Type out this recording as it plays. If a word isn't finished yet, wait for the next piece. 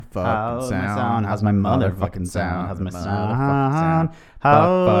fucking sound? How's my motherfucking sound? How's my sound?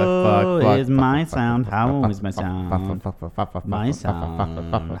 How is my sound? How is my sound? My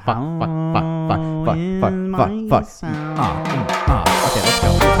sound. How is my sound? Okay, let's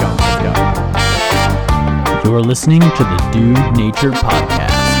go. You're listening to the Dude Nature Podcast.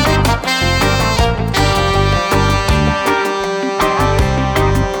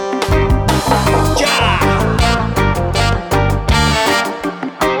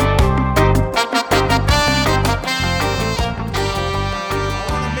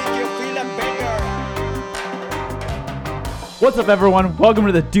 What's up, everyone? Welcome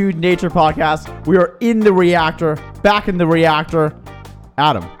to the Dude Nature Podcast. We are in the reactor, back in the reactor.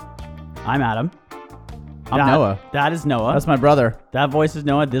 Adam. I'm Adam. I'm Noah. That is Noah. That's my brother. That voice is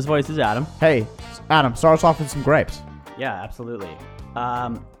Noah. This voice is Adam. Hey, Adam, start us off with some grapes. Yeah, absolutely.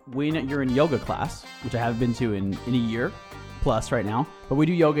 You're in yoga class, which I haven't been to in a year plus right now. But we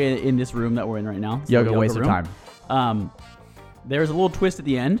do yoga in this room that we're in right now. It's Yoga waste room. of time. There's a little twist at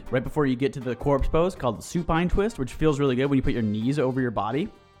the end, right before you get to the corpse pose, called the supine twist, which feels really good when you put your knees over your body.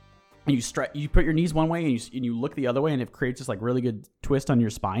 And you put your knees one way and you look the other way, and it creates this like really good twist on your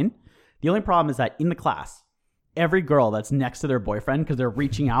spine. The only problem is that in the class, every girl that's next to their boyfriend, because they're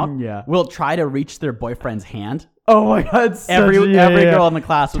reaching out, will try to reach their boyfriend's hand. Oh my God! Every girl in the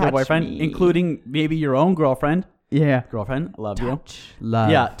class with Touch their boyfriend, me. including maybe your own girlfriend. Yeah. Girlfriend, I love you.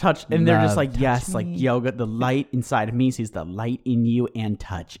 Love. Yeah, touch. And they're just Love. like, Touch yes, me. like yoga, the light inside of me sees the light in you and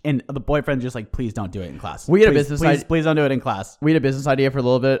touch. And the boyfriend's just like, please don't do it in class. We had a Please, business please, idea- please don't do it in class. We had a business idea for a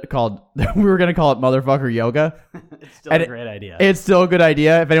little bit called, we were going to call it Motherfucker Yoga. It's still And a great idea. It's still a good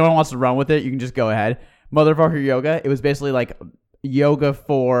idea. If anyone wants to run with it, you can just go ahead. Motherfucker Yoga. It was basically like yoga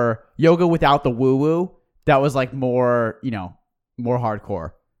without the woo-woo. That was like more, more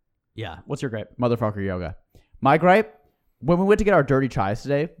hardcore. Yeah. What's your gripe? Motherfucker Yoga. My gripe, when we went to get our dirty chais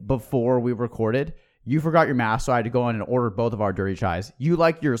today, before we recorded, you forgot your mask, so I had to go in and order both of our dirty chais. You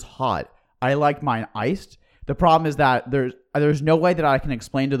like yours hot. I like mine iced. The problem is that there's no way that I can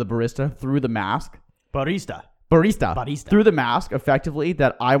explain to the barista through the mask, Barista. through the mask effectively,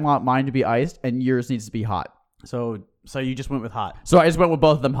 that I want mine to be iced and yours needs to be hot. So you just went with hot. So I just went with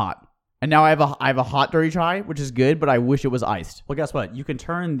both of them hot. And now I have a hot dirty chai, which is good, but I wish it was iced. Well, guess what? You can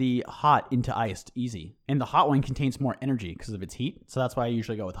turn the hot into iced easy. And the hot one contains more energy because of its heat. So that's why I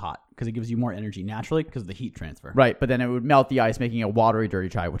usually go with hot, because it gives you more energy naturally because of the heat transfer. Right, but then it would melt the ice, making a watery dirty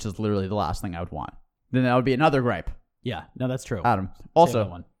chai, which is literally the last thing I would want. Then that would be another gripe. Yeah. No, that's true. Adam. Say Also, that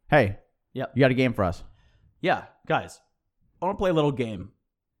one. hey, Yep. you got a game for us. Yeah, guys, I want to play a little game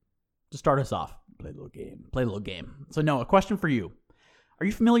to start us off. Play a little game. So, Noah, a question for you. Are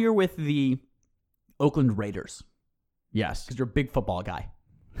you familiar with the Oakland Raiders? Yes. Because you're a big football guy.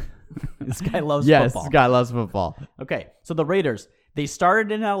 This guy loves Yes, football. this guy loves football. Okay, so the Raiders, they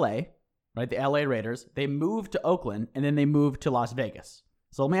started in LA, right? The LA Raiders. They moved to Oakland, and then they moved to Las Vegas.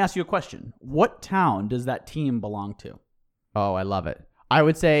 So let me ask you a question. What town does that team belong to? Oh, I love it. I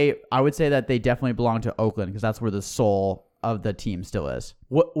would say that they definitely belong to Oakland because that's where the soul of the team still is.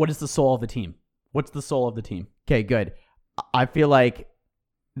 What is the soul of the team? What's the soul of the team? Okay, good. I feel like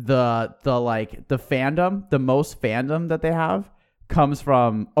the fandom, the most fandom that they have comes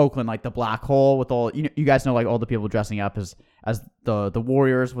from Oakland, like the black hole with all you guys know, like all the people dressing up as the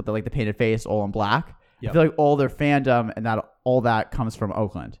Warriors with the painted face, all in black. Yep. I feel like all their fandom and all that comes from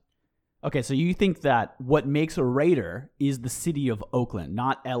Oakland. Okay, so you think that what makes a Raider is the city of Oakland,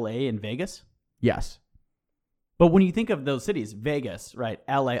 not LA and Vegas? Yes. But when you think of those cities, Vegas, right,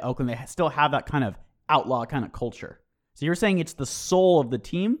 LA, Oakland, they still have that kind of outlaw kind of culture. So you're saying it's the soul of the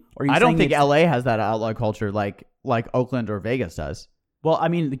team? Or I don't think LA has that outlaw culture like Oakland or Vegas does. Well, I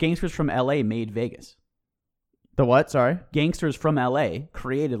mean, the gangsters from LA made Vegas. The what? Sorry? Gangsters from LA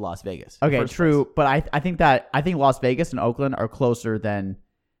created Las Vegas. in the Okay, first true. place. But I think Las Vegas and Oakland are closer than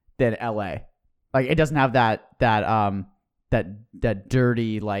LA. Like it doesn't have that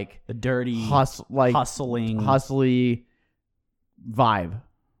dirty The dirty, hustling vibe.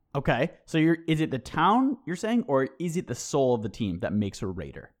 Okay, so is it the town you're saying, or is it the soul of the team that makes a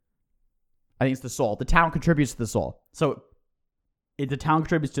Raider? I think it's the soul. The town contributes to the soul. So the town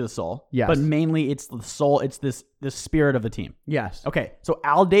contributes to the soul. Yes. But mainly it's the soul. It's this spirit of the team. Yes. Okay, so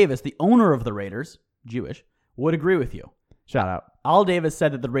Al Davis, the owner of the Raiders, Jewish, would agree with you. Shout out. Al Davis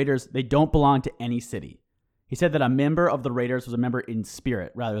said that the Raiders, they don't belong to any city. He said that a member of the Raiders was a member in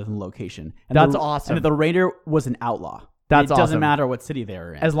spirit rather than location. And That's awesome. And that the Raider was an outlaw. That's It doesn't awesome. matter what city they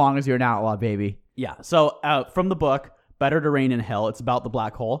were in. As long as you're an outlaw, baby. Yeah. So from the book, Better to Rain in Hell. It's about the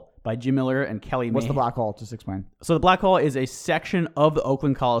black hole by Jim Miller and Kelly What's the Mayhem. black hole? Just explain. So the black hole is a section of the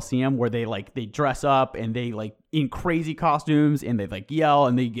Oakland Coliseum where they dress up and they in crazy costumes and they yell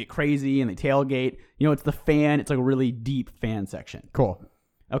and they get crazy and they tailgate. You know, it's the fan. It's like a really deep fan section. Cool.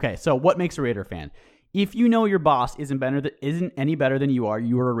 Okay, so what makes a Raider fan? If you know your boss isn't any better than you are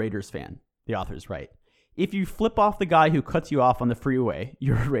a Raiders fan. The author's right. If you flip off the guy who cuts you off on the freeway,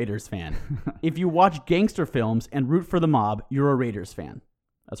 you're a Raiders fan. If you watch gangster films and root for the mob, you're a Raiders fan.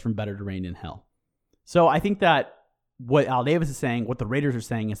 That's from Better to Reign in Hell. So I think that what Al Davis is saying, what the Raiders are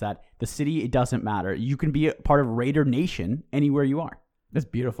saying is that the city, it doesn't matter. You can be a part of Raider Nation anywhere you are. That's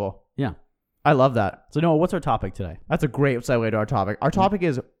beautiful. Yeah. I love that. So Noah, what's our topic today? That's a great segue to our topic. Our topic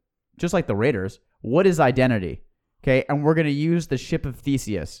is, just like the Raiders, what is identity? Okay, and we're going to use the Ship of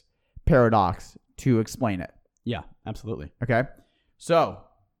Theseus paradox to explain it. Yeah, absolutely. Okay, so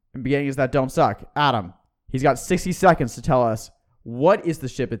in beginning is that don't suck. Adam, he's got 60 seconds to tell us what is the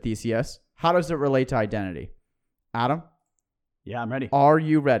Ship of Theseus? How does it relate to identity? Adam? Yeah, I'm ready. Are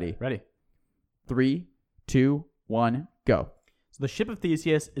you ready? Ready. 3, 2, 1, go. So the Ship of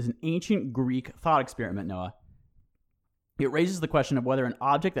Theseus is an ancient Greek thought experiment, Noah. It raises the question of whether an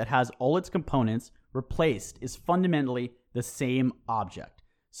object that has all its components replaced is fundamentally the same object.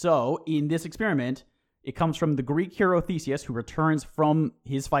 So in this experiment, it comes from the Greek hero Theseus, who returns from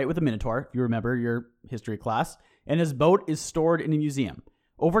his fight with the Minotaur, if you remember your history class, and his boat is stored in a museum.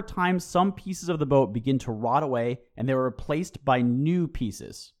 Over time, some pieces of the boat begin to rot away, and they were replaced by new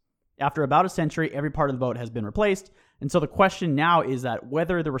pieces. After about a century, every part of the boat has been replaced, and so the question now is that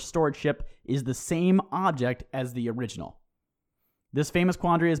whether the restored ship is the same object as the original. This famous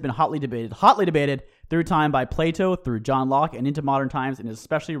quandary has been hotly debated through time by Plato, through John Locke, and into modern times, and is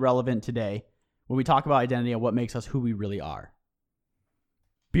especially relevant today when we talk about identity and what makes us who we really are.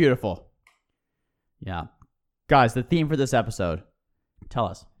 Beautiful. Yeah. Guys, the theme for this episode, Tell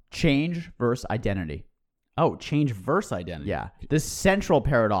us. change versus identity. Oh, change versus identity. Yeah. The central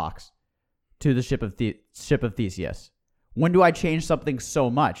paradox to the Ship of Theseus. When do I change something so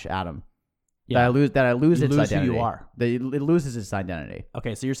much, Adam? Yeah. That I lose You its lose who identity. you are. That it loses its identity.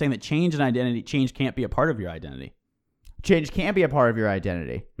 Okay, so you're saying that change can't be a part of your identity. Change can be a part of your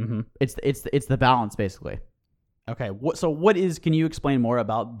identity. Mm-hmm. It's the balance, basically. Okay, can you explain more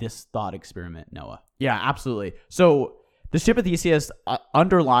about this thought experiment, Noah? Yeah, absolutely. So the Ship of Theseus,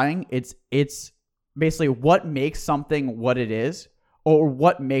 underlying, it's basically what makes something what it is, or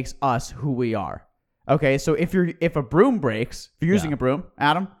what makes us who we are. Okay, so if a broom breaks, if you're using a broom,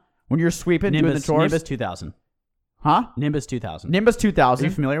 Adam, when you're sweeping, doing the chores, Nimbus 2000. huh? Nimbus 2000. Nimbus Are 2000.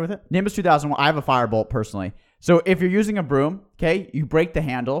 you familiar with it? Nimbus 2000. I have a firebolt personally. So if you're using a broom, okay, you break the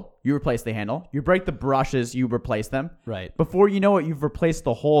handle, you replace the handle. You break the brushes, you replace them. Right. Before you know it, you've replaced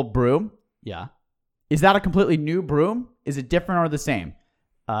the whole broom. Yeah. Is that a completely new broom? Is it different or the same?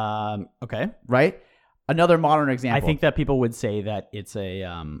 Okay. Right? Another modern example. I think that people would say that it's a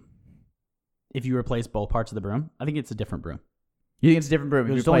if you replace both parts of the broom, I think it's a different broom. You think it's a different broom if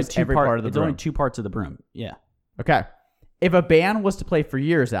you There's only replace every part of the it's broom. only two parts of the broom. Yeah. Okay. If a band was to play for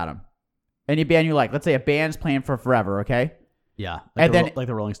years, Adam, any band you like, let's say a band's playing for forever, okay? Yeah. And then- like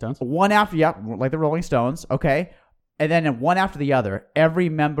the Rolling Stones. One after, like the Rolling Stones, okay? And then one after the other, every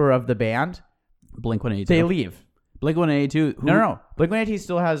member of the band, Blink-182. they leave. Blink-182. No. Blink-182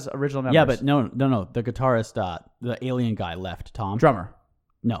 still has original members. Yeah, but no. The guitarist, the alien guy left. Tom. Drummer.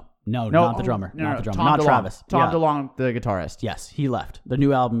 No, not the drummer. No, not the drummer. Tom Not DeLonge. Travis. Tom Yeah. DeLonge, the guitarist. Yes, he left. The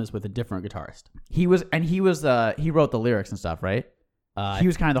new album is with a different guitarist. He wrote the lyrics and stuff, right? He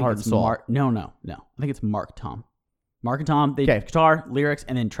was kind of the I think heart and it's soul. No. I think it's Mark Tom. Mark and Tom, they guitar, lyrics,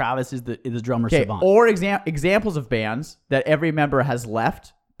 and then Travis is the drummer Okay, savant. or examples of bands that every member has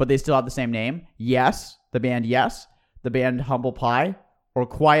left, but they still have the same name. Yes, the band Humble Pie, or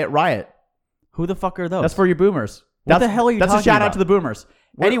Quiet Riot. Who the fuck are those? That's for you boomers. What the hell are you That's talking a shout out about? to the boomers.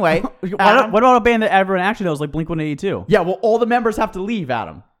 Anyway, what Adam, about a band that everyone actually knows, like Blink-182? yeah, well, all the members have to leave,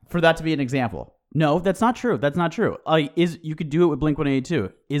 Adam, for that to be an example. No, that's not true. You could do it with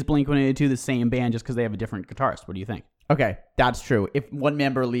Blink-182. Is Blink-182 the same band just because they have a different guitarist? What do you think? Okay, that's true. If one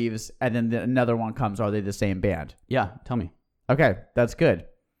member leaves and then another one comes, are they the same band? Yeah, tell me. Okay, that's good.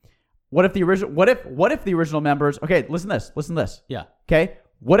 What if the original members? Okay, listen to this. Yeah, Okay,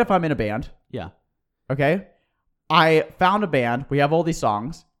 what if I'm in a band? yeah. Okay, I found a band. We have all these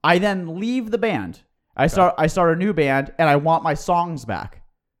songs. I then leave the band. I start a new band, and I want my songs back.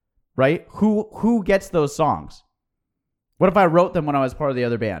 Right? Who gets those songs? What if I wrote them when I was part of the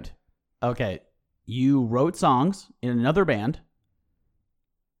other band? Okay, you wrote songs in another band.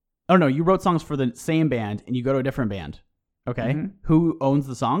 Oh no, you wrote songs for the same band, and you go to a different band. Okay, Mhm. Who owns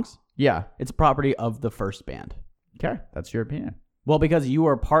the songs? Yeah, It's property of the first band. Okay, that's your opinion. Well, because you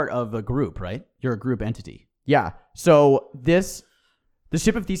are part of a group, right? You're a group entity. Yeah. So the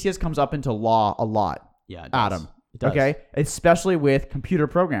ship of Theseus comes up into law a lot. Yeah, it does. Adam. It does. Okay, especially with computer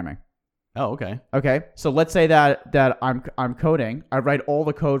programming. Oh, okay. Okay, so let's say that I'm coding. I write all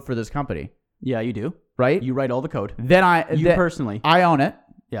the code for this company, Yeah, you do. right? You write all the code. Then You personally. I own it.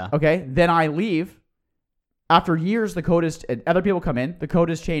 Yeah. Okay, then I leave. After years, the code is. Other people come in. The code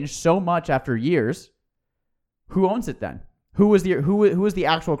has changed so much after years. Who owns it then? Who is the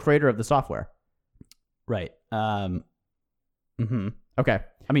actual creator of the software? Right. Okay,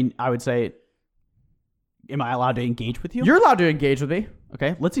 I mean, I would say, am I allowed to engage with you? you're allowed to engage with me.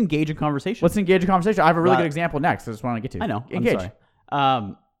 Okay. Let's engage in conversation. Let's engage in conversation. I have a really Well, good example next. I just want to get to. I know. Engage. I'm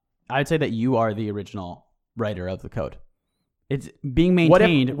sorry. I'd say that you are the original writer of the code. It's being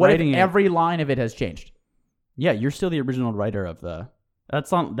maintained. What if writing it- every line of it has changed? Yeah, you're still the original writer of the. That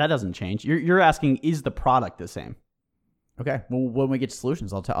doesn't change. You're asking, is the product the same? Okay. Well, when we get to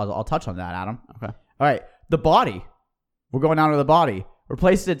solutions, I'll touch on that, Adam. Okay. All right. The body. We're going down to the body.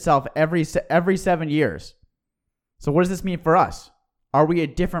 Replaces itself every 7 years. So what does this mean for us? Are we a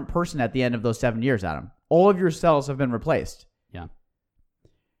different person at the end of those 7 years, Adam? All of your cells have been replaced. Yeah.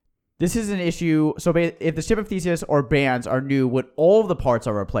 This is an issue. So if the ship of Theseus or bands are new when all of the parts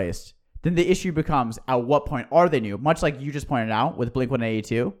are replaced, then the issue becomes, at what point are they new? Much like you just pointed out with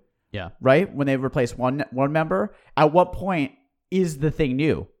Blink-182, Yeah. right? When they replace one member, at what point is the thing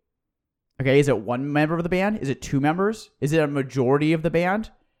new? Okay, is it one member of the band? Is it two members? Is it a majority of the band?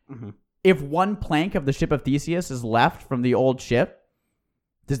 Mhm. If one plank of the ship of Theseus is left from the old ship,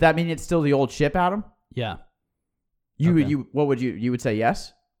 does that mean it's still the old ship, Adam? Yeah. You would say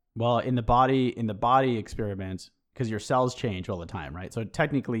yes? Well, in the body experiments, because your cells change all the time, right? So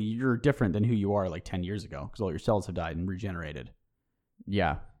technically, you're different than who you are like 10 years ago, because all your cells have died and regenerated.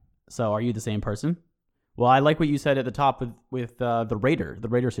 Yeah. So are you the same person? Well, I like what you said at the top with the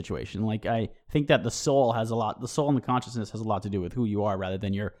Raider situation. Like, I think that the soul and the consciousness has a lot to do with who you are rather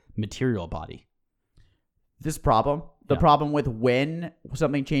than your material body. This problem, the Yeah. problem with when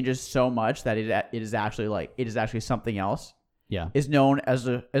something changes so much that it is actually something else, Yeah. is known as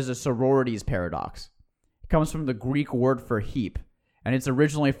a sororities paradox. It comes from the Greek word for heap, and it's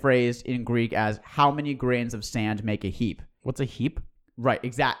originally phrased in Greek as how many grains of sand make a heap. What's a heap? Right,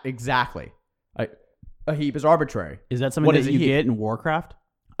 exactly. A heap is arbitrary. Is that something What that is a you heap? get in Warcraft?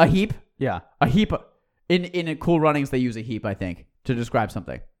 A heap? Yeah. A heap. In Cool Runnings, they use a heap, I think, to describe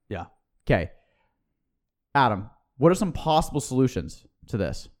something. Yeah. Okay. Adam, what are some possible solutions to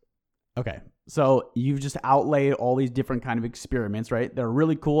this? Okay. So you've just outlaid all these different kind of experiments, right? They're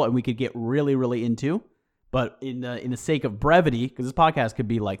really cool and we could get really, really into. But in the sake of brevity, because this podcast could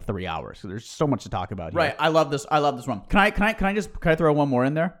be like 3 hours, so there's so much to talk about here. Right. I love this one. Can I throw one more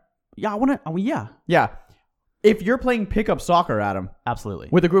in there? Yeah, I want to. Oh, yeah, Yeah. If you're playing pickup soccer, Adam, absolutely.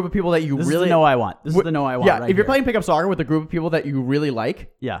 with a group of people that you This really is the no I want. This is the no I want. yeah, right if you're here. playing pickup soccer with a group of people that you really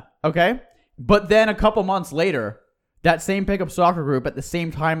like, yeah, okay, but then a couple months later, that same pickup soccer group at the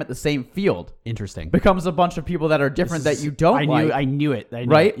same time at the same field interesting. becomes a bunch of people that are different that you don't I like, knew it. I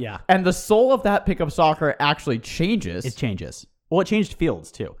knew right? it, yeah, And the soul of that pickup soccer actually changes. it changes. Well, it changed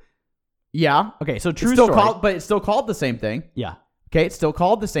fields too. Yeah. Okay, so It's true still story. called, but it's still called the same thing. Yeah, Okay, it's still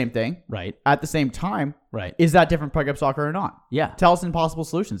called the same thing right, at the same time. right. Is that different pickup soccer or not? Yeah. Tell us impossible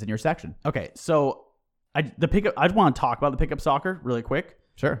solutions in your section. Okay, so I just want to talk about the pickup soccer really quick.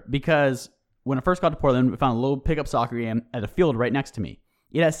 Sure. Because when I first got to Portland, we found a little pickup soccer game at a field right next to me.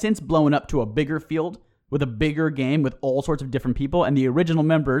 It has since blown up to a bigger field with a bigger game with all sorts of different people. And the original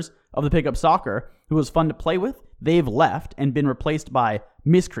members of the pickup soccer, who was fun to play with, they've left and been replaced by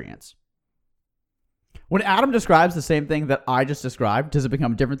miscreants. When Adam describes the same thing that I just described, does it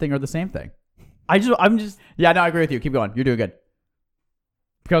become a different thing or the same thing? I'm just Yeah, no, I agree with you. Keep going. You're doing good.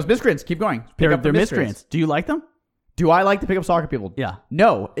 Because miscreants, keep going. Pick they're up the miscreants. Do you like them? Do I like the pickup soccer people? Yeah.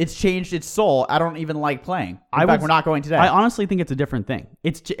 No, it's changed its soul. I don't even like playing. In fact, we're not going today. I honestly think it's a different thing.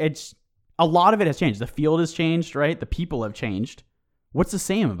 It's a lot of it has changed. The field has changed, right? The people have changed. What's the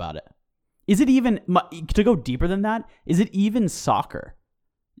same about it? Is it even, to go deeper than that, is it even soccer?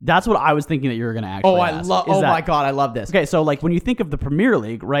 That's what I was thinking that you were going to actually ask. my God, I love this. Okay, so like when you think of the Premier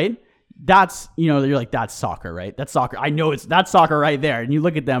League, right? That's, you're like, that's soccer, right? That's soccer. I know that's soccer right there. And you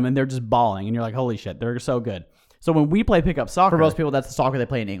look at them and they're just bawling and you're like, holy shit, they're so good. So when we play pickup soccer, For most people, that's the soccer they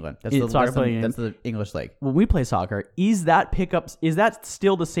play in England. That's the English league. when we play soccer, is that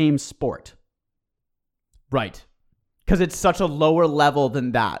still the same sport? Right. Because it's such a lower level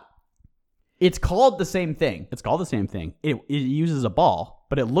than that. It's called the same thing. It's called the same thing. It uses a ball,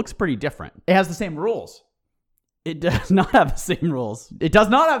 but it looks pretty different. It has the same rules. It does not have the same rules. It does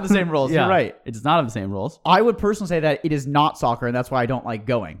not have the same rules. Yeah, You're right. It does not have the same rules. I would personally say that it is not soccer, and that's why I don't like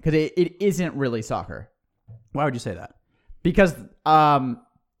going, because it isn't really soccer. Why would you say that? Because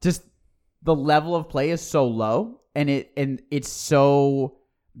just the level of play is so low, and it's so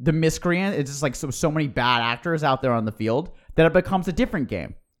the miscreant. It's just like so many bad actors out there on the field that it becomes a different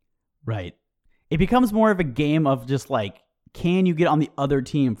game. Right. It becomes more of a game of just like, can you get on the other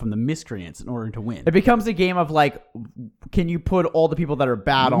team from the miscreants in order to win? It becomes a game of like, can you put all the people that are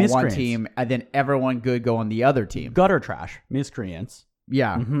bad on one Miscreants. team and then everyone good go on the other team? Gutter trash, miscreants.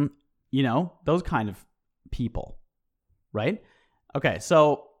 Yeah. Mm-hmm. You know, those kind of people, right? Okay,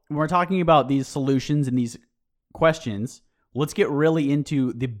 so when we're talking about these solutions and these questions, let's get really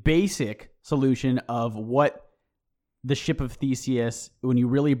into the basic solution of what the ship of Theseus, when you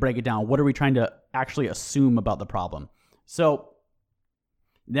really break it down, what are we trying to actually assume about the problem? So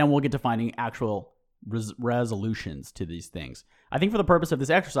then we'll get to finding actual resolutions to these things. I think for the purpose of this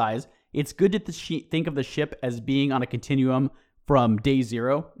exercise, it's good to think of the ship as being on a continuum from day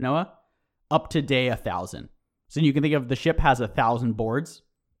 0, Noah, up to day 1,000. So you can think of the ship has 1,000 boards.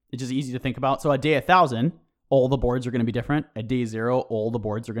 It's just easy to think about. So at day 1,000, all the boards are going to be different. At day 0, all the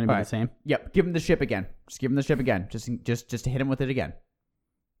boards are going to be the same. Yep. Give him the ship again. Just give him the ship again. Just to hit him with it again.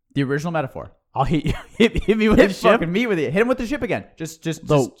 The original metaphor. I'll hit you. Hit me with the ship. Fucking me with it. Hit him with the ship again. Just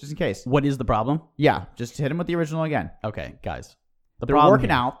in case. What is the problem? Yeah. Just hit him with the original again. Okay, guys. They're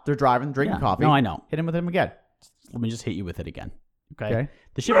working out. They're driving, drinking coffee. No, I know. Hit him with him again. Let me just hit you with it again. Okay.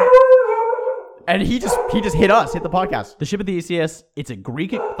 The ship. And he just hit us. Hit the podcast. The ship of Theseus. It's a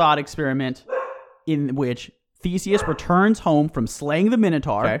Greek thought experiment in which Theseus returns home from slaying the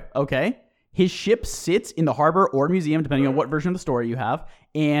Minotaur. Okay. His ship sits in the harbor or museum, depending on what version of the story you have,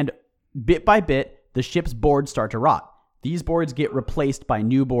 and bit by bit, the ship's boards start to rot. These boards get replaced by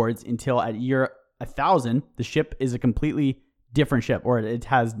new boards until at year 1,000, the ship is a completely different ship, or it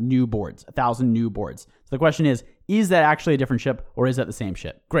has new boards, 1,000 new boards. So the question is that actually a different ship, or is that the same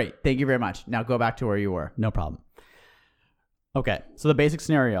ship? Great. Thank you very much. Now go back to where you were. No problem. Okay, so the basic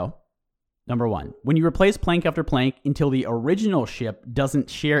scenario, number 1, when you replace plank after plank until the original ship doesn't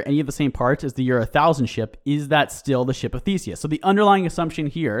share any of the same parts as the year 1,000 ship, is that still the ship of Theseus? So the underlying assumption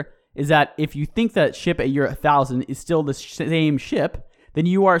here is that if you think that ship at year 1,000 is still the same ship, then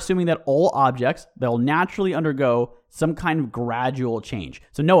you are assuming that all objects, they'll naturally undergo some kind of gradual change.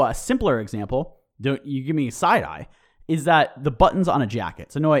 So Noah, a simpler example, don't you give me a side eye, is that the buttons on a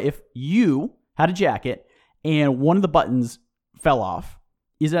jacket. So Noah, if you had a jacket and one of the buttons fell off,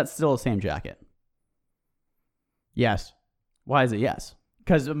 is that still the same jacket? Yes. Why is it yes?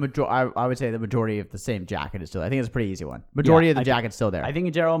 Because I would say the majority of the same jacket is still. I think it's a pretty easy one. Majority of the jacket's still there. I think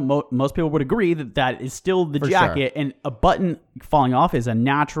in general, most people would agree that is still the jacket, and a button falling off is a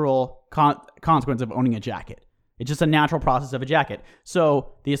natural consequence of owning a jacket. It's just a natural process of a jacket.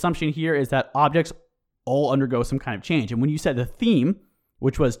 So the assumption here is that objects all undergo some kind of change. And when you said the theme,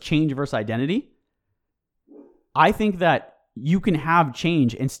 which was change versus identity, I think that you can have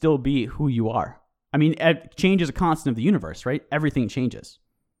change and still be who you are. I mean, change is a constant of the universe, right? Everything changes.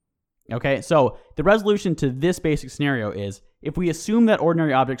 Okay, so the resolution to this basic scenario is, if we assume that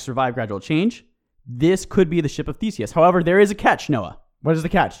ordinary objects survive gradual change, this could be the ship of Theseus. However, there is a catch, Noah. What is the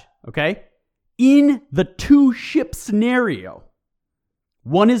catch? Okay, in the 2-ship scenario,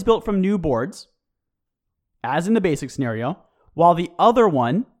 one is built from new boards, as in the basic scenario, while the other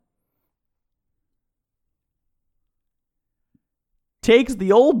one takes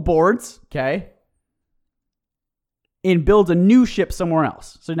the old boards, okay, and builds a new ship somewhere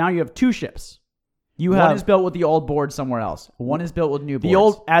else. So now you have 2 ships. One is built with the old board somewhere else. One is built with new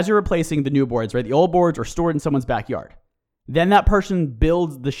boards. As you're replacing the new boards, right? The old boards are stored in someone's backyard. Then that person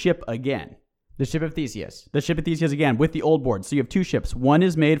builds the ship again. The ship of Theseus. The ship of Theseus again with the old boards. So you have 2 ships. One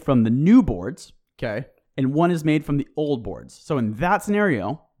is made from the new boards. Okay. And one is made from the old boards. So in that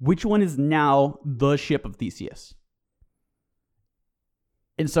scenario, which one is now the ship of Theseus?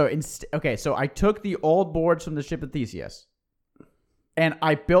 And so, so I took the old boards from the ship of Theseus, and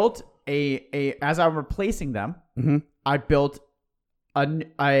I built as I'm replacing them, I built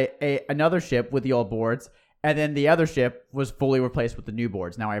another ship with the old boards, and then the other ship was fully replaced with the new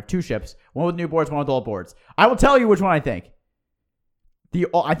boards. Now I have 2 ships, one with new boards, one with old boards. I will tell you which one I think.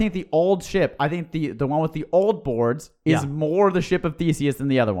 I think the old ship, I think the one with the old boards is more the ship of Theseus than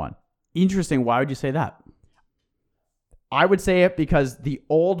the other one. Interesting. Why would you say that? I would say it because the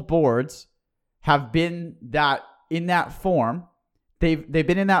old boards have been in that form. They've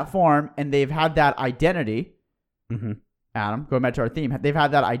been in that form, and they've had that identity. Adam, going back to our theme, they've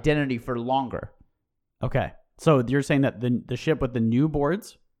had that identity for longer. Okay, so you're saying that the ship with the new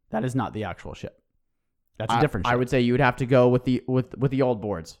boards, that is not the actual ship. That's a different ship. I would say you would have to go with the old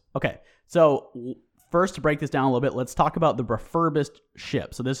boards. Okay, so first to break this down a little bit, let's talk about the refurbished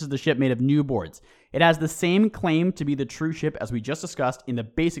ship. So this is the ship made of new boards. It has the same claim to be the true ship as we just discussed in the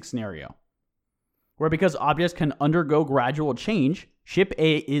basic scenario, where because objects can undergo gradual change, ship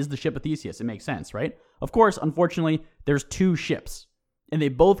A is the ship of Theseus. It makes sense, right? Of course, unfortunately, there's two ships, and they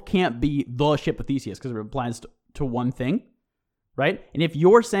both can't be the ship of Theseus because it applies to one thing, right? And if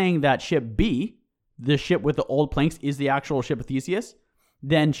you're saying that ship B, the ship with the old planks, is the actual ship of Theseus,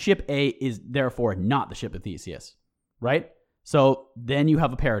 then ship A is therefore not the ship of Theseus, right? So then you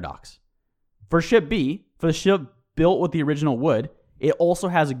have a paradox. For ship B, for the ship built with the original wood, it also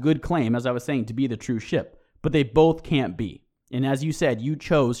has a good claim, as I was saying, to be the true ship, but they both can't be. And as you said, you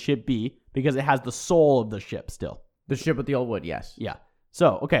chose ship B because it has the soul of the ship still. The ship with the old wood, yes. Yeah.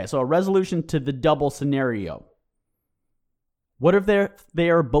 So, okay, so a resolution to the double scenario. What if they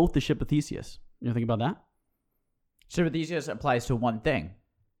are both the ship of Theseus? You think about that? Ship of Theseus applies to one thing.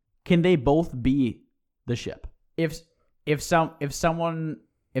 Can they both be the ship? If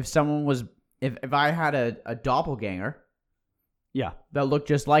I had a doppelganger, Yeah. that looked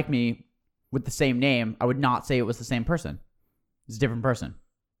just like me with the same name, I would not say it was the same person. It's a different person.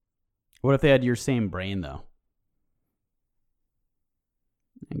 What if they had your same brain, though?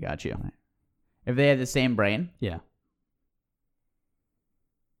 I got you. If they had the same brain, Yeah.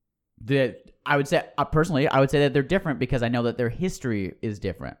 I would say, personally, I would say that they're different because I know that their history is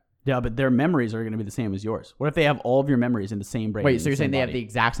different. Yeah, but their memories are going to be the same as yours. What if they have all of your memories in the same brain? Wait, so you're saying they have the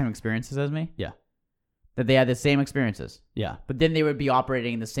exact same experiences as me? Yeah. That they had the same experiences, Yeah. but then they would be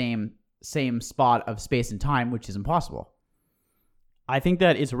operating in the same spot of space and time, which is impossible. I think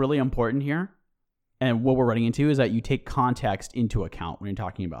that it's really important here, and what we're running into is that you take context into account when you're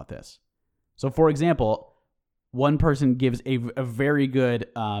talking about this. So, for example, one person gives a very good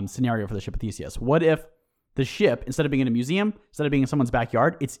scenario for the ship of Theseus. What if the ship, instead of being in a museum, instead of being in someone's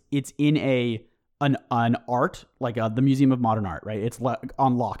backyard, it's in an art, like the Museum of Modern Art, right? It's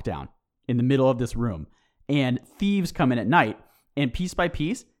on lockdown in the middle of this room. And thieves come in at night, and piece by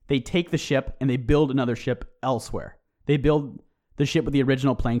piece, they take the ship and they build another ship elsewhere. They build the ship with the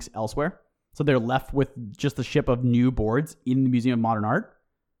original planks elsewhere. So they're left with just the ship of new boards in the Museum of Modern Art.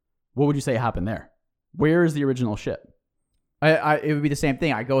 What would you say happened there? Where is the original ship? It would be the same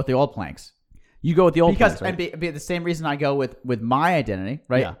thing. I go with the old planks. You go with the old Because planks, right? and be the same reason I go with my identity,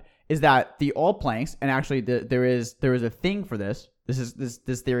 right? Yeah. Is that the old planks, and actually there is a thing for this.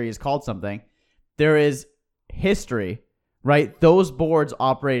 This theory is called something. There is history, right? Those boards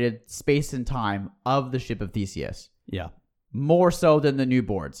operated space and time of the ship of Theseus Yeah. more so than the new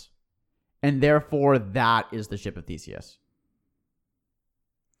boards, and therefore that is the ship of Theseus.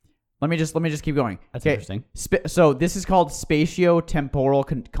 Let me just keep going. That's Okay. interesting. So this is called spatio-temporal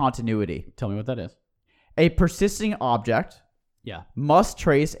continuity. Tell me what that is. A persisting object Yeah. must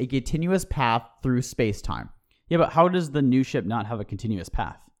trace a continuous path through space-time. Yeah, but how does the new ship not have a continuous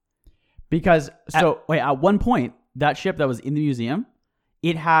path? Because At one point, that ship that was in the museum,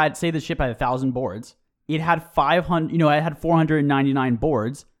 it had, say the ship had 1,000 boards. It had 500, it had 499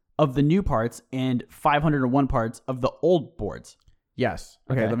 boards of the new parts and 501 parts of the old boards. yes.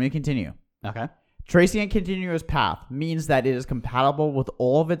 Okay, Okay. let me continue. Okay. Tracing a continuous path means that it is compatible with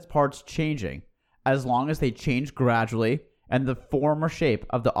all of its parts changing, as long as they change gradually and the form or shape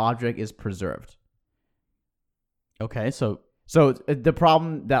of the object is preserved. Okay, so So the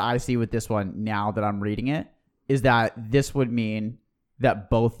problem that I see with this one now that I'm reading it is that this would mean that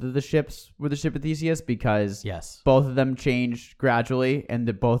both of the ships were the ship of Theseus because yes. both of them changed gradually and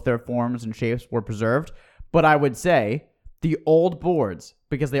that both their forms and shapes were preserved. But I would say the old boards,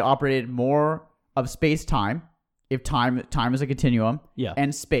 because they operated more of space-time, if time is a continuum, Yeah.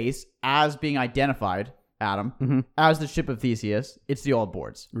 and space as being identified, Adam, as the ship of Theseus, it's the old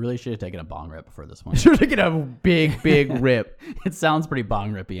boards. Really should have taken a bong rip for this one. Should have taken a big rip. It sounds pretty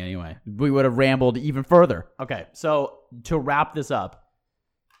bong rippy anyway. We would have rambled even further. Okay, so to wrap this up,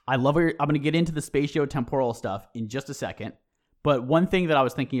 I'm going to get into the spatio-temporal stuff in just a second. But one thing that I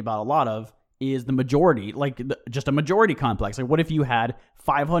was thinking about a lot of is the majority, just a majority complex. Like, what if you had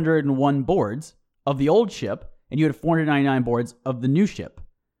 501 boards of the old ship and you had 499 boards of the new ship?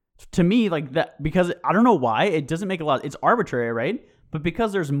 To me, like that, because I don't know why, it doesn't make a lot. It's arbitrary, right? But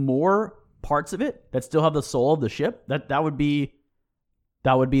because there's more parts of it that still have the soul of the ship, that would be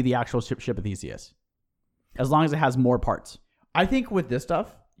the actual ship of Theseus, as long as it has more parts. I think with this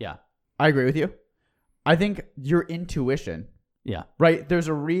stuff, Yeah, I agree with you. I think your intuition, yeah, right? There's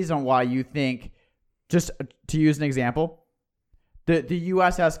a reason why you think, just to use an example, the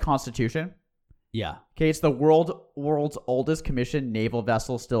USS Constitution Yeah. Okay, it's the world's oldest commissioned naval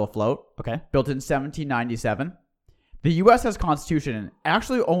vessel still afloat, Okay. built in 1797. The U.S. has Constitution and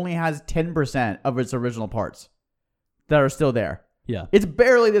actually only has 10% of its original parts that are still there. Yeah. It's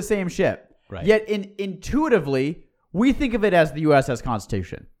barely the same ship. Right. Yet intuitively, we think of it as the USS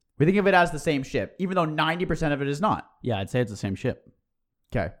Constitution. We think of it as the same ship, even though 90% of it is not. Yeah, I'd say it's the same ship.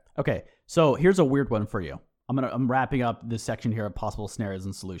 Okay. Okay. So here's a weird one for you. I'm wrapping up this section here of possible scenarios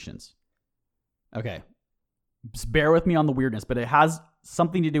and solutions. Okay. Just bear with me on the weirdness, but it has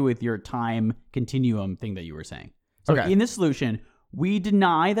something to do with your time continuum thing that you were saying. So Okay. in this solution, we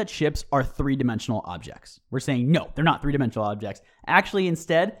deny that ships are three-dimensional objects. We're saying, no, they're not three-dimensional objects. Actually,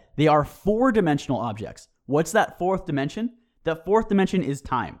 instead, they are four-dimensional objects. What's that fourth dimension? That fourth dimension is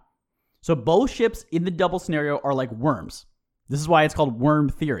time. So both ships in the double scenario are like worms. This is why it's called worm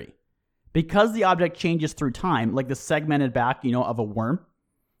theory. Because the object changes through time, like the segmented back, of a worm.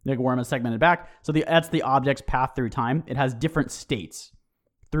 Like a worm is segmented back. So that's the object's path through time. It has different states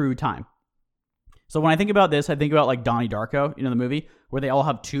through time. So when I think about this, I think about like Donnie Darko, the movie, where they all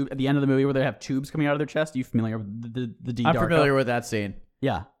have tubes, at the end of the movie where they have tubes coming out of their chest. Are you familiar with the D I'm Darko? familiar with that scene.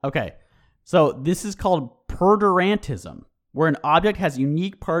 Yeah. Okay. So this is called perdurantism, where an object has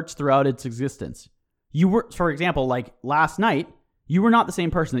unique parts throughout its existence. You were, for example, like last night, you were not the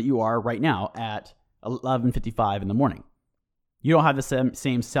same person that you are right now at 11:55 in the morning. You don't have the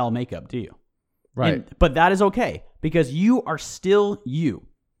same cell makeup, do you? Right. But that is okay because you are still you.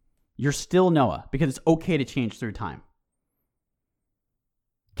 You're still Noah because it's okay to change through time.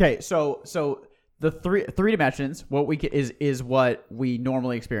 Okay, so the three dimensions, is what we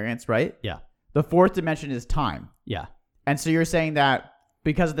normally experience, right? Yeah. The fourth dimension is time. Yeah. And so you're saying that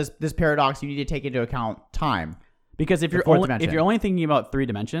because of this paradox, you need to take into account time. Because if The you're fourth only, dimension. if you're only thinking about three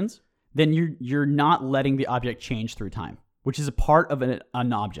dimensions, then you're not letting the object change through time, which is a part of an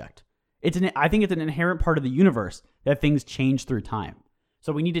object. I think it's an inherent part of the universe that things change through time.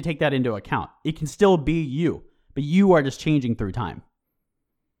 So we need to take that into account. It can still be you, but you are just changing through time.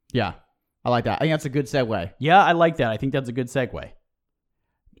 Yeah, I like that. I think that's a good segue. Yeah, I like that. I think that's a good segue.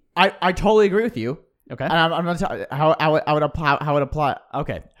 I totally agree with you. Okay. And I'm going to tell you how I would apply.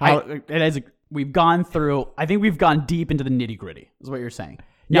 Okay. We've gone through. I think we've gone deep into the nitty gritty. Is what you're saying.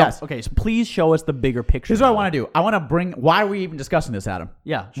 Now, Yes. Okay. So please show us the bigger picture. Here's what I want to do. I want to bring. Why are we even discussing this, Adam?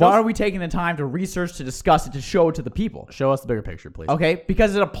 Yeah. Why are we taking the time to research, to discuss it, to show it to the people? Show us the bigger picture, please. Okay,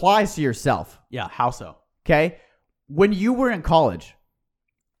 because it applies to yourself. Yeah. How so? Okay, when you were in college.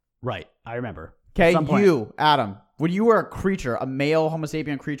 Right. I remember. Okay, At some point. you, Adam, when you were a creature, a male Homo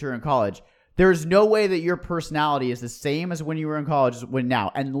sapien creature in college, there's no way that your personality is the same as when you were in college as when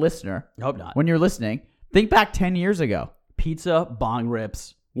now. And listener, I hope not. when you're listening, think back 10 years ago. Pizza, bong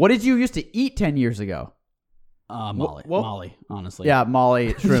rips, What did you used to eat 10 years ago? Molly. Well- Molly, honestly. Yeah,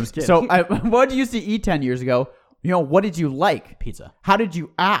 Molly, shrooms. kidding. So what did you used to eat 10 years ago? What did you like? Pizza. How did you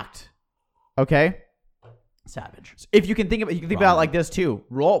act? Okay? Savage. If you can think about it like this too.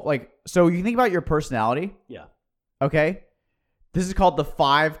 So you can think about your personality. Yeah. Okay. This is called the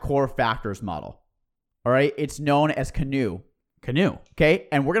 5 core factors model. All right. It's known as Canoe. Canoe. Okay.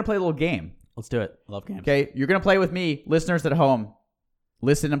 And we're going to play a little game. Let's do it. I love games. Okay. You're going to play with me, listeners at home.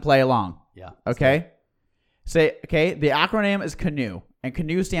 Listen and play along. Yeah. Okay. The acronym is Canoe. And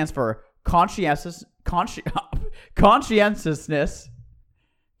Canoe stands for conscientiousness.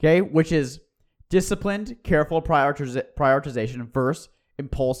 Okay. Which is disciplined, careful prioritization versus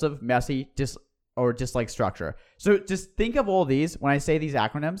impulsive, messy, dislike structure. So just think of all these. When I say these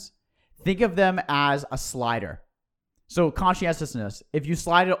acronyms, think of them as a slider. So conscientiousness, if you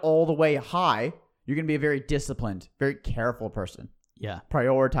slide it all the way high, you're going to be a very disciplined, very careful person. Yeah.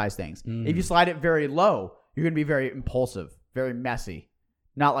 Prioritize things. If you slide it very low, you're going to be very impulsive, very messy,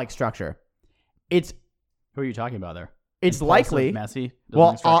 not like structure. Who are you talking about there? It's Impulsive, likely. messy.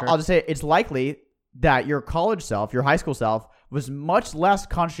 Well, I'll just say it's likely that your college self, your high school self, was much less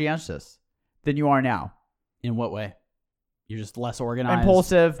conscientious than you are now. In what way? You're just less organized.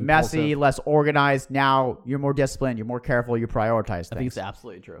 Impulsive, messy, less organized. Now you're more disciplined. You're more careful. You prioritize things. I think it's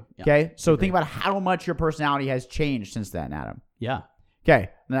absolutely true. Yeah. Okay, so think about how much your personality has changed since then, Adam. Yeah. Okay,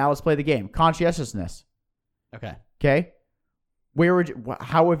 now let's play the game. Conscientiousness. Okay. Okay,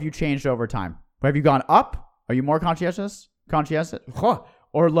 how have you changed over time? Have you gone up? Are you more conscientious,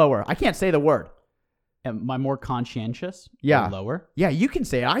 or lower? I can't say the word. Am I more conscientious? Yeah. Or lower? Yeah, you can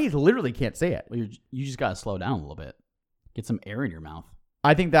say it. I literally can't say it. Well, you just got to slow down a little bit. Get some air in your mouth.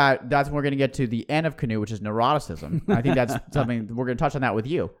 I think that's when we're going to get to the end of Canoe, which is neuroticism. I think that's something we're going to touch on that with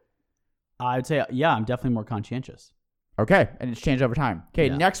you. I would say, yeah, I'm definitely more conscientious. Okay, and it's changed over time. Okay,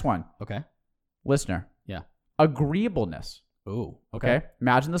 Yeah. Next one. Okay. Listener. Yeah. Agreeableness. Ooh. Okay.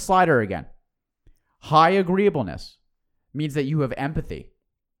 Imagine the slider again. High agreeableness means that you have empathy,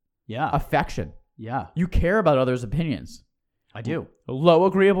 Yeah. affection. Yeah. You care about others' opinions. I do. Low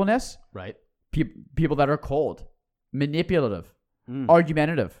agreeableness, Right. people that are cold, manipulative, Mm.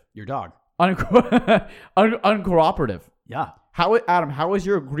 argumentative, Your dog. uncooperative. Yeah. Adam, how has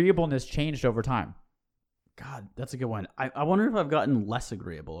your agreeableness changed over time? God, that's a good one. I wonder if I've gotten less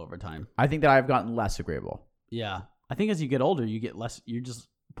agreeable over time. I think that I've gotten less agreeable. Yeah. I think as you get older, you get less, you just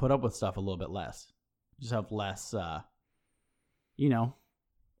put up with stuff a little bit less. You just have less, you know,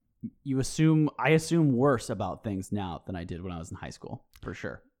 I assume worse about things now than I did when I was in high school, for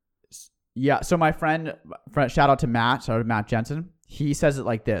sure. Yeah. So my friend, shout out to Matt Jensen. He says it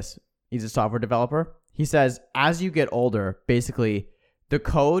like this. He's a software developer. He says, as you get older, basically the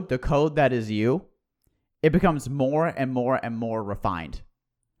code that is you, it becomes more and more and more refined,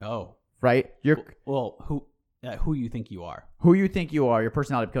 Oh, right? well, who you think you are? Who you think you are, your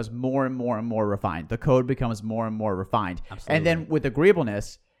personality becomes more and more and more refined. The code becomes more and more refined. Absolutely. And then with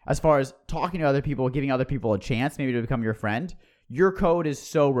agreeableness, as far as talking to other people, giving other people a chance maybe to become your friend, your code is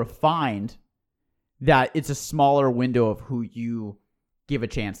so refined that it's a smaller window of who you give a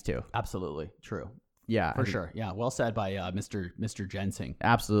chance to. Absolutely true. Yeah, For sure. Yeah. Well said by Mr. Jensing.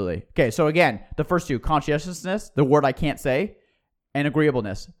 Absolutely. Okay, so again, the first two, conscientiousness, the word I can't say, and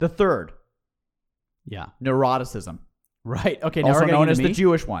agreeableness. The third, Yeah. neuroticism, Right. Okay. Now also we're getting known into as the me.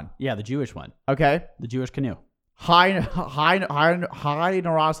 Jewish one. Yeah, the Jewish one. Okay, The Jewish canoe. high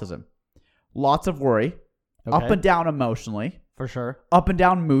neuroticism, lots of worry, Okay. up and down emotionally, For sure. up and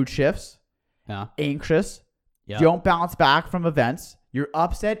down mood shifts, Yeah. anxious, Yeah. don't bounce back from events, you're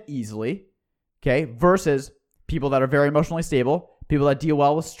upset easily. Okay, versus people that are very emotionally stable, people that deal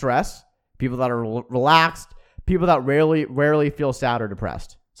well with stress, people that are relaxed, people that rarely feel sad or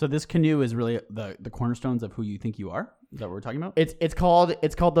depressed. So this canoe is really the cornerstones of who you think you are? Is that what we're talking about? It's called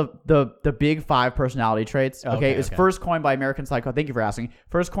the Big Five personality traits. Okay, it's okay. first coined by American psycho. Thank you for asking.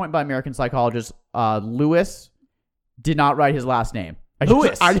 First coined by American psychologist Lewis. Did not write his last name. I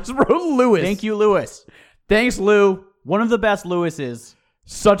just wrote Lewis. Thank you, Lewis. Thanks, Lou. One of the best Lewises.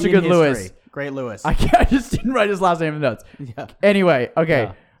 Such a in good history. Lewis. Great Lewis. I just didn't write his last name in the notes. Yeah. Anyway, okay.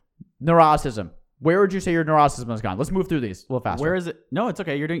 Yeah. Neuroticism. Where would you say your neuroticism has gone? Let's move through these a little faster. Where is it? No, it's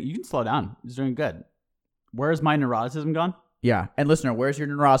okay. You can slow down. You're doing good. Where has my neuroticism gone? Yeah, and listener, where's your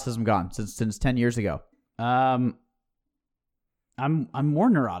neuroticism gone since 10 years ago? I'm more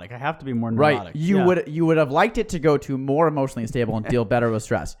neurotic. I have to be more neurotic. Right. You would have liked it to go to more emotionally stable and deal better with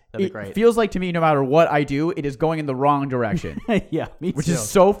stress. That'd be It great. feels like to me, no matter what I do, it is going in the wrong direction, Yeah, me which too. is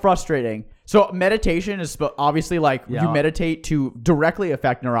so frustrating. So meditation is obviously like Yeah. you meditate to directly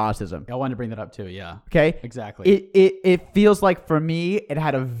affect neuroticism. I wanted to bring that up too. Yeah, Okay. exactly. It feels like for me, it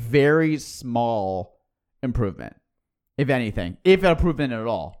had a very small improvement, if anything, if an improvement at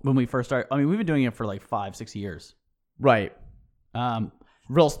all. When we first started, I mean, we've been doing it for like 5-6 years. Right.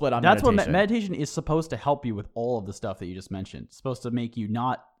 Real split on That's meditation. what meditation is supposed to help you with all of the stuff that you just mentioned. It's supposed to make you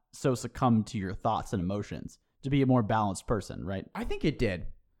not so succumb to your thoughts and emotions, to be a more balanced person, right? I think it did.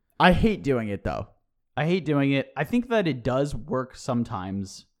 I hate doing it though. I hate doing it. I think that it does work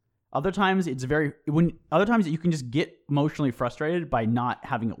sometimes. Other times other times you can just get emotionally frustrated by not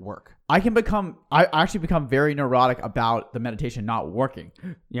having it work. I actually become very neurotic about the meditation not working.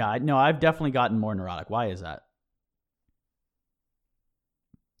 Yeah, I've definitely gotten more neurotic. Why is that?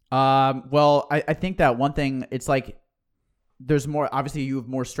 Well, I think that one thing, it's like there's more, obviously you have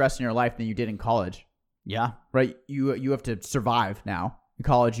more stress in your life than you did in college, Yeah, right? You have to survive now. In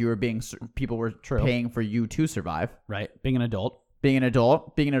college, people were paying for you to survive. right. Being an adult. Being an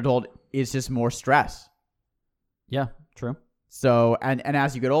adult is just more stress. Yeah, true. So, and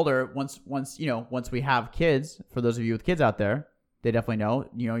as you get older, once we have kids, for those of you with kids out there, they definitely know,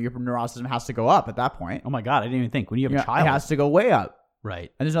 your neuroticism has to go up at that point. Oh my God, I didn't even think. When you have a child. It has to go way up.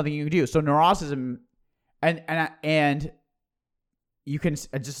 Right. And there's nothing you can do. So neuroticism, and you can,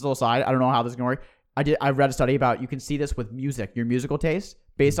 just a little side, I don't know how this is going to work. I read a study about, you can see this with music, your musical taste,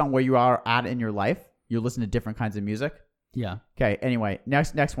 based on where you are at in your life. You listen to different kinds of music. Yeah. Okay. Anyway,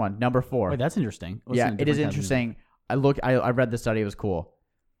 next one, number 4. Wait, that's interesting. Yeah, it is interesting. I read the study. It was cool.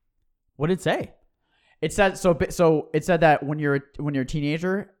 What did it say? It said so. It said that when you're a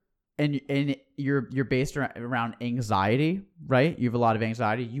teenager and you're based around anxiety, right? You have a lot of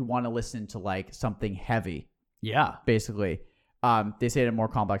anxiety. You want to listen to like something heavy, Yeah. basically. They say it in more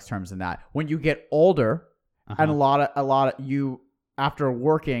complex terms than that. When you get older, Uh-huh. and a lot of you after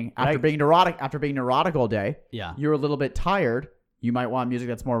being neurotic all day, Yeah. you're a little bit tired. You might want music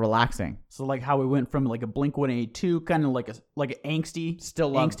that's more relaxing. So like how we went from like a Blink-182 kind of like an angsty, Still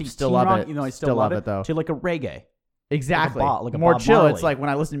love teen love rock, it. I still love it though. to like a reggae. Exactly. Like a more Bob chill. Marley. It's like when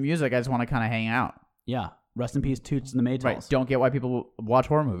I listen to music, I just want to kind of hang out. Yeah. Rest in peace, Toots and the Maytals. Right. Don't get why people watch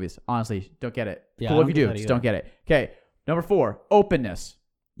horror movies. Honestly, don't get it. Yeah, Cool I if you don't do. get that Just either. don't get it. Okay. Number 4, openness.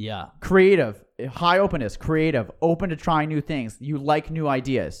 Yeah. Creative. High openness. Creative. Open to trying new things. You like new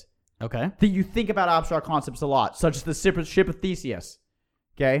ideas. Okay. That you think about abstract concepts a lot, such as the ship of Theseus.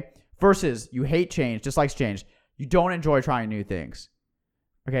 Okay? Versus you hate change, dislikes change. You don't enjoy trying new things.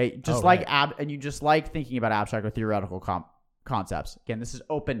 Okay? Just and you just like thinking about abstract or theoretical concepts. Again, this is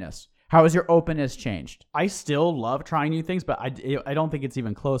openness. How has your openness changed? I still love trying new things, but I don't think it's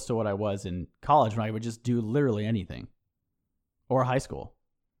even close to what I was in college when I would just do literally anything. Or high school.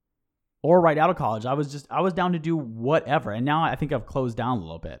 Or right out of college. I was down to do whatever. And now I think I've closed down a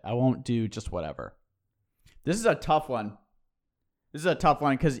little bit. I won't do just whatever. This is a tough one. This is a tough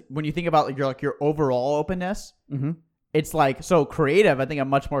one because when you think about your overall openness, it's like, so creative. I think I'm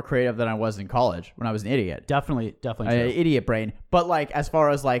much more creative than I was in college when I was an idiot. Definitely true. Idiot brain. But like as far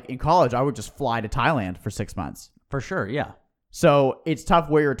as like in college, I would just fly to Thailand for 6 months. For sure, yeah. So it's tough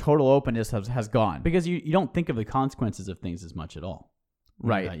where your total openness has gone. Because you don't think of the consequences of things as much at all. When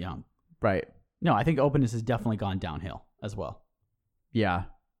Right. you're that young. Right. No, I think openness has definitely gone downhill as well. Yeah.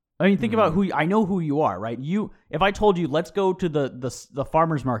 I mean, think about I know who you are, right? If I told you, let's go to the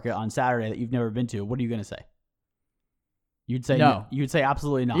farmer's market on Saturday that you've never been to, what are you going to say? You'd say no. You'd say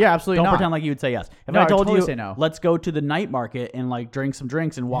absolutely not. Yeah, absolutely Don't not. pretend like you would say yes. If No, I I'd told totally you, say no. let's go to the night market and like drink some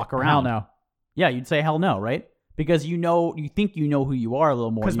drinks and walk around. Hell no. Yeah, you'd say hell no, right? Because you think you know who you are a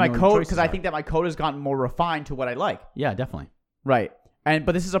little more. Because You know what your choices I are. think that my code has gotten more refined to what I like. Yeah, definitely. Right.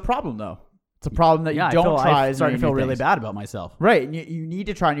 But this is a problem though. It's a problem that you I don't try. I'm starting to new feel really things. bad about myself. Right. And you need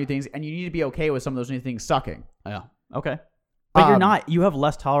to try new things, and you need to be okay with some of those new things sucking. Yeah. Okay. But you're Um, not. You have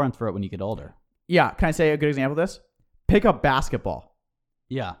less tolerance for it when you get older. Yeah. Can I say a good example of this? Pick up basketball.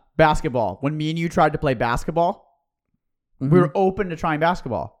 Yeah. Basketball. When me and you tried to play basketball, we were open to trying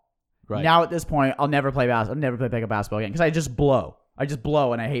basketball. Right. Now at this point, I'll never play pickup basketball again because I just blow.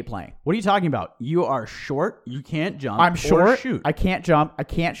 And I hate playing. What are you talking about? You are short. You can't jump. I'm or short. Shoot. I can't jump. I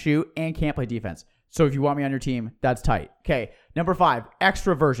can't shoot, and can't play defense. So if you want me on your team, that's tight. Okay. Number 5,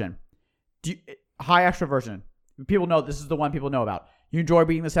 extroversion. High extroversion. People know this is the one people know about. You enjoy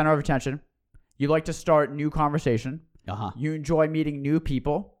being the center of attention. You like to start new conversation. You enjoy meeting new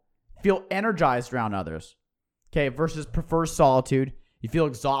people. Feel energized around others. Okay. Versus prefer solitude. You feel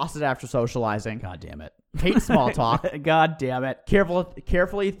exhausted after socializing. God damn it. Hate small talk. God damn it.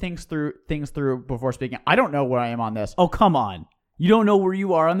 Carefully thinks through before speaking. I don't know where I am on this. Oh, come on. You don't know where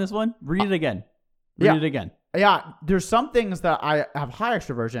you are on this one? Read it again. Read it again. Yeah, there's some things that I have high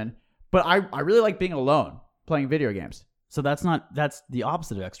extroversion, but I really like being alone, playing video games. So that's the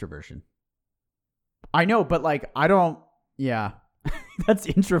opposite of extroversion. I know, but like I don't. Yeah. That's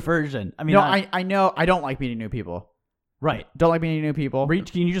introversion. I mean, I know I don't like meeting new people. Right. Don't like meeting new people. Can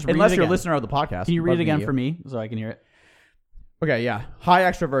you just read Unless it you're a again? listener of the podcast. Can you read Love it again meeting for me so I can hear it? you. Okay, yeah. High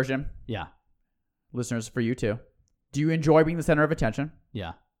extroversion. Yeah. Listeners, for you too. Do you enjoy being the center of attention?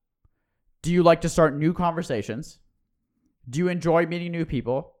 Yeah. Do you like to start new conversations? Do you enjoy meeting new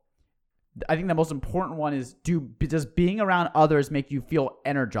people? I think the most important one is does being around others make you feel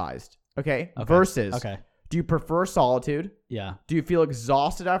energized? Okay. Versus, Okay. do you prefer solitude? Yeah. Do you feel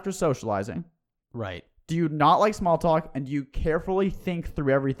exhausted after socializing? Right. Do you not like small talk? And do you carefully think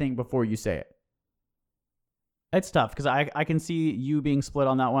through everything before you say it? It's tough because I can see you being split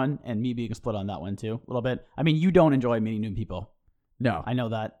on that one and me being split on that one too, a little bit. I mean, you don't enjoy meeting new people. No. I know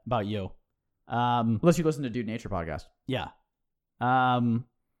that about you. Unless you listen to Dude Nature podcast. Yeah.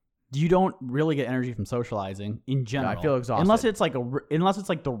 You don't really get energy from socializing in general. I feel exhausted. Unless it's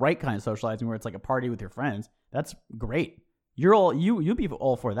like the right kind of socializing where it's like a party with your friends. That's great. You'd be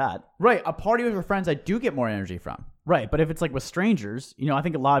all for that. Right. A party with your friends, I do get more energy from. Right. But if it's like with strangers, I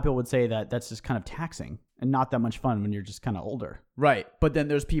think a lot of people would say that that's just kind of taxing and not that much fun when you're just kind of older. Right. But then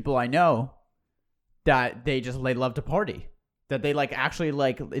there's people I know that they love to party. That they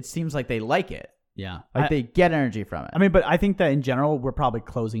it seems like they like it. Yeah. Like they get energy from it. I mean, but I think that in general, we're probably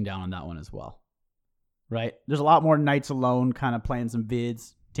closing down on that one as well. Right? There's a lot more nights alone, kind of playing some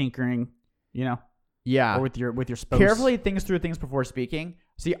vids, tinkering, Yeah. or with your spouse. Carefully thinks through things before speaking.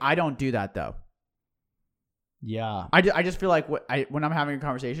 See, I don't do that though. Yeah. I just feel like when I'm having a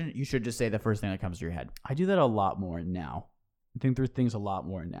conversation, you should just say the first thing that comes to your head. I do that a lot more now. I think through things a lot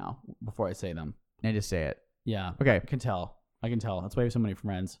more now before I say them. And just say it. Yeah. Okay. I can tell. That's why we have so many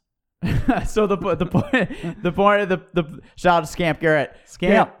friends. So the point of the shout out to Scamp Garrett.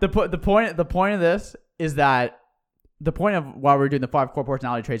 Scamp. The point of this is that the point of why we're doing the 5 core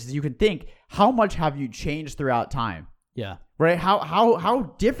personality traits is you can think, how much have you changed throughout time? Yeah. Right?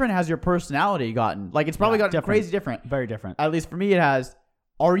 How different has your personality gotten? Like it's probably gotten different. crazy different. Very different. At least for me, it has.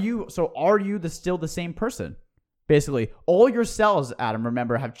 Are you still the same person? Basically, all your cells, Adam,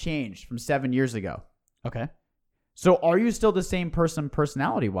 remember, have changed from 7 years ago. Okay. So are you still the same person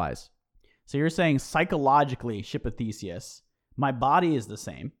personality-wise? So you're saying psychologically, ship of Theseus, my body is the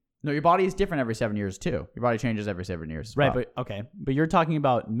same. No, your body is different every 7 years too. Your body changes every 7 years. As Right, well. but okay. But you're talking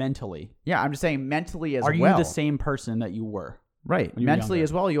about mentally. Yeah, I'm just saying mentally as Are well. you the same person that you were? Right. when you were Mentally younger?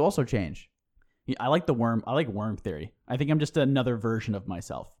 as well, you also change. Yeah, I like worm theory. I think I'm just another version of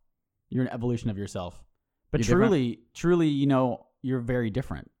myself. You're an evolution of yourself. But You're truly, you're very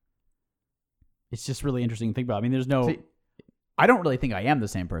different. It's just really interesting to think about. I mean, there's no... See, I don't really think I am the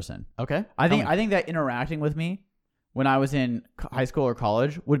same person. Okay. I Tell me. think that interacting with me when I was in high school or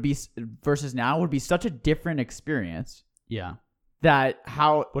college would be versus now would be such a different experience Yeah. that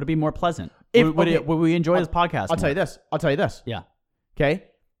how Would it be more pleasant? If- would okay, we enjoy this podcast I'll tell you more? this. Yeah. Okay?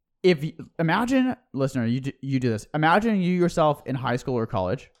 If you, imagine, listener, you do this. Imagine you yourself in high school or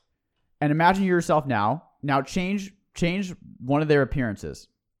college, and imagine you yourself now. Now change one of their appearances.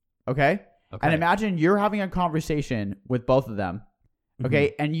 Okay? Okay. And imagine you're having a conversation with both of them.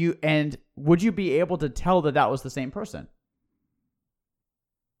 Okay? And would you be able to tell that was the same person?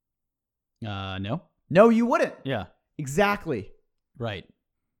 No. No, you wouldn't. Yeah. Exactly. Right.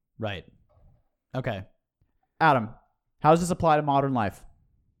 Okay. Adam, how does this apply to modern life?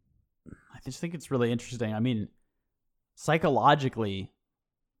 I just think it's really interesting. I mean, psychologically,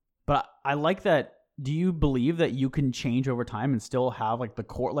 but I like that. Do you believe that you can change over time and still have like the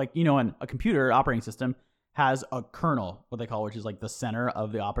core, like, in a computer operating system has a kernel, what they call, which is like the center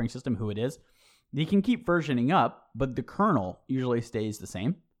of the operating system, who it is. You can keep versioning up, but the kernel usually stays the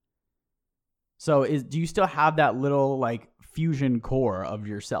same. So do you still have that little like fusion core of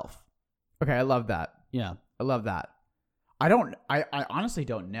yourself? Okay, I love that. Yeah. I love that. I honestly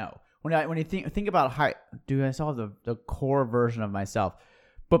don't know. When you think about how do I still have the core version of myself?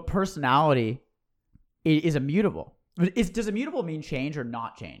 But personality is immutable. Does immutable mean change or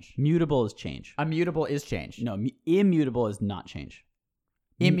not change? Mutable is change. Immutable is change. No, immutable is not change.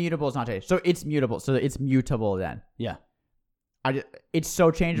 Immutable is not change. So it's mutable. So it's mutable then. Yeah. It's so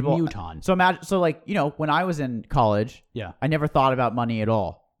changeable. Muton. So imagine. So like when I was in college, Yeah. I never thought about money at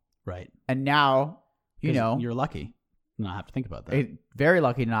all. Right. And now, 'Cause you're lucky to not have to think about that. Very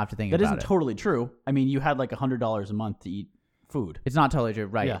lucky to not have to think That about isn't it. totally true. I mean, you had like $100 a month to eat food. It's not totally true,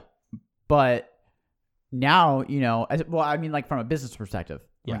 right? Yeah. But now, I mean, like from a business perspective,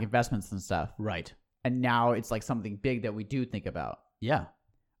 Yeah. like investments and stuff. Right. And now it's like something big that we do think about. Yeah.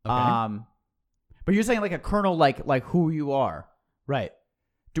 Okay. But you're saying like a kernel, like who you are. Right.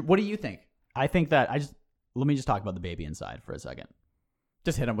 What do you think? I think that let me just talk about the baby inside for a second.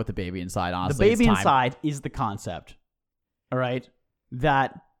 Just hit him with the baby inside, honestly. The baby It's time. inside is the concept. All right.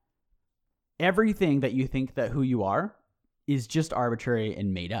 That everything that you think that who you are is just arbitrary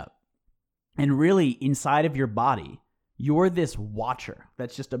and made up. And really, inside of your body, you're this watcher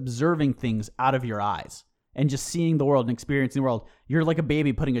that's just observing things out of your eyes and just seeing the world and experiencing the world. You're like a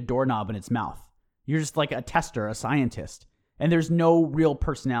baby putting a doorknob in its mouth. You're just like a tester, a scientist. And there's no real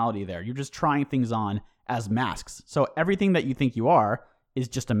personality there. You're just trying things on as masks. So everything that you think you are is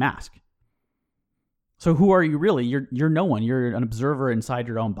just a mask. So who are you really? You're no one. You're an observer inside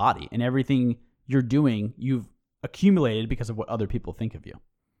your own body. And everything you're doing, you've accumulated because of what other people think of you.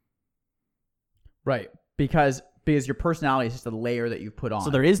 Right. Because your personality is just a layer that you put on. So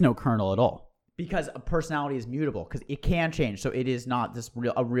there is no kernel at all. Because a personality is mutable, because it can change. So it is not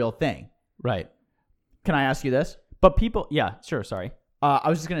a real thing. Right. Can I ask you this? But people, yeah, sure, sorry. I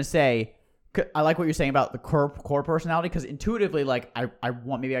was just gonna say, I like what you're saying about the core personality, because intuitively, like I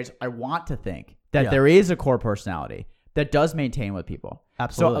want to think that Yeah. there is a core personality that does maintain with people.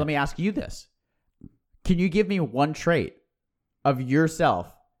 Absolutely. So let me ask you this: can you give me one trait of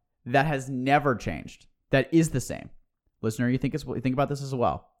yourself that has never changed, that is the same? Listener, you think about this as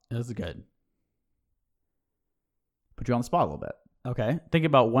well. This is good. Put you on the spot a little bit. Okay. Think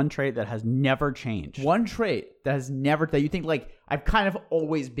about one trait that has never changed. One trait that you think like I've kind of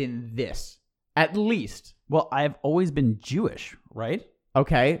always been this, at least. Well, I've always been Jewish, right?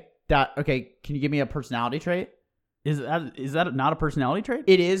 Okay. Can you give me a personality trait? Is that not a personality trait?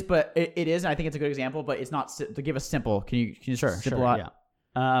 It is, but it is, and I think it's a good example, but it's not to give us simple. Can you Sure, simple out?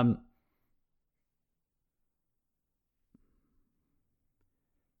 yeah.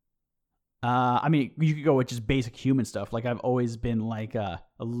 I mean, you could go with just basic human stuff. Like I've always been like a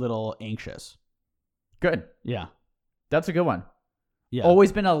little anxious. Good. Yeah. That's a good one. Yeah.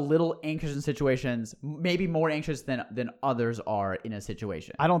 Always been a little anxious in situations, maybe more anxious than others are in a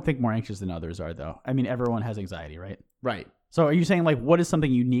situation. I don't think more anxious than others are, though. I mean, everyone has anxiety, right? Right. So are you saying like what is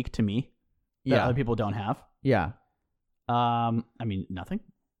something unique to me that Yeah. other people don't have? Yeah. I mean, nothing.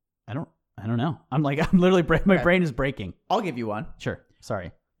 I don't know. I'm literally my brain is breaking. I'll give you one. Sure.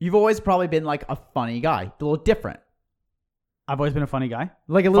 Sorry. You've always probably been like a funny guy, a little different, I've always been a funny guy.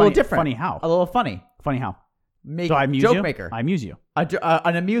 like a little Funny- different. funny how? A little funny. Funny how? Make Do I amuse joke you? maker. I amuse you. An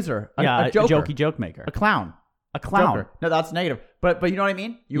amuser. Yeah, a joker. jokey joke maker. A clown. A clown. Joker. No, that's negative. But you know what I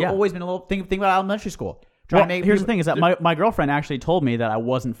mean? You've Yeah. always been a little think about elementary school. Well, to make here's the people- thing: is that my girlfriend actually told me that I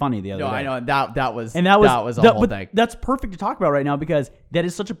wasn't funny the other No, day. I know that was And that was a whole but thing. That's perfect to talk about right now because that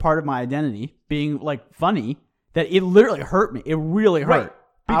is such a part of my identity, being like funny, that it literally hurt me. It really hurt. Right.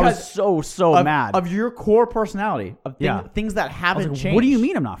 I was Because so mad. of your core personality of Yeah. things that I was haven't like, changed. what do you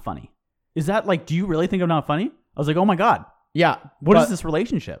mean I'm not funny? Is that like, do you really think I'm not funny? I was like, oh my God, Yeah. what is but- this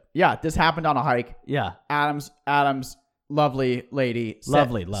relationship? Yeah, this happened on a hike. Yeah. Adam's lovely lady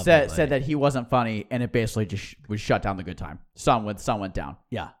Lovely said lady. that he wasn't funny, and it basically just was shut down the good time. Sun went down.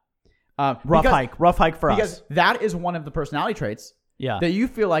 Yeah. Rough Rough hike for because us. that is one of the personality traits Yeah. that you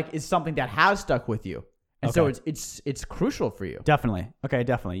feel like is something that has stuck with you, and so Okay. it's crucial for you. Definitely. Okay.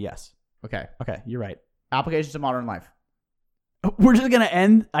 Definitely. Yes. Okay, Okay. You're right. applications to modern life. We're just gonna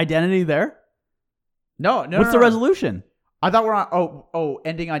end identity there. No. What's the resolution? I thought we're on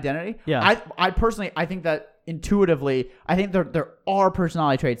ending identity. Yeah. I personally I think that intuitively I think there are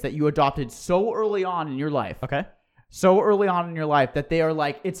personality traits that you adopted so early on in your life. Okay. So early on in your life that they are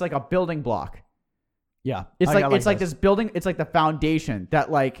like it's like a building block. Yeah. It's I like this building. It's like the foundation that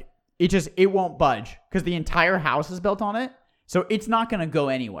like it won't budge because the entire house is built on it. So it's not gonna go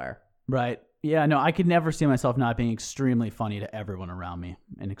anywhere. Right. Yeah, no, I could never see myself not being extremely funny to everyone around me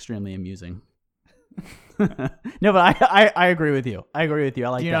and extremely amusing. No, but I agree with you. I agree with you. I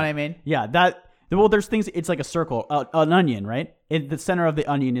like Do you that. know what I mean? Yeah, there's things, it's like a circle, an onion, right? The center of the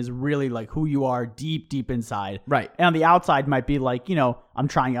onion is really like who you are deep inside. Right. And on the outside might be like, I'm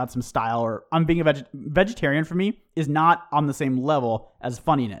trying out some style, or I'm being a vegetarian for me is not on the same level as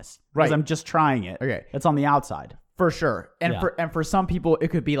funniness. Right. Because I'm just trying it. Okay. It's on the outside. For sure. And Yeah. for some people it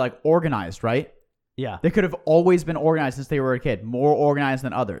could be like organized, right? Yeah, They could have always been organized since they were a kid, more organized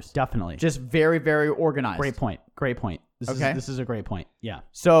than others. definitely. Just very, very organized. Great point. This is a great point. Yeah.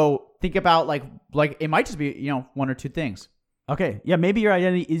 So think about like it might just be, one or two things. Okay. Yeah. Maybe your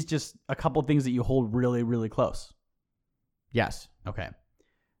identity is just a couple things that you hold really, really close. Yes. Okay.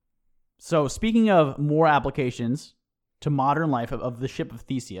 So speaking of more applications to modern life of the ship of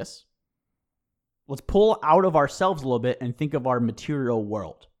Theseus, let's pull out of ourselves a little bit and think of our material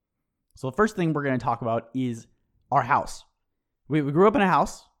world. So the first thing we're going to talk about is our house. We grew up in a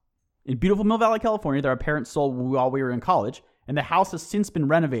house in beautiful Mill Valley, California that our parents sold while we were in college, and the house has since been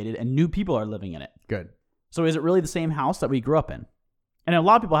renovated and new people are living in it. Good. So is it really the same house that we grew up in? And a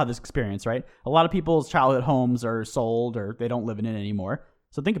lot of people have this experience, right? A lot of people's childhood homes are sold or they don't live in it anymore.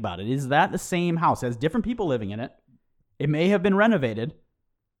 So think about it. Is that the same house? It has different people living in it. It may have been renovated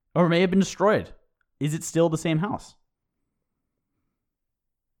or it may have been destroyed. Is it still the same house?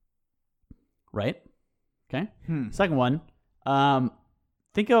 Right? Okay. Second one,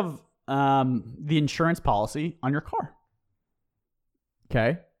 think of the insurance policy on your car.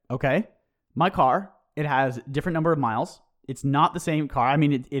 Okay. Okay. My car, it has different number of miles. It's not the same car. I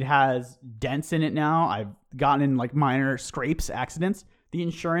mean, it has dents in it now. I've gotten in like minor scrapes, accidents. The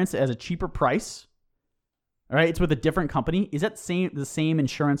insurance has a cheaper price. All right. It's with a different company. Is that the same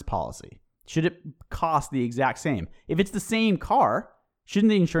insurance policy? Should it cost the exact same? If it's the same car, shouldn't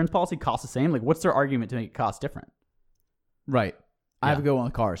the insurance policy cost the same? Like, what's their argument to make it cost different? Right. I have Yeah. a good one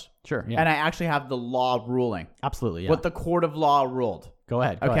with cars. Sure. Yeah. And I actually have the law ruling. Absolutely. Yeah. What the court of law ruled. Go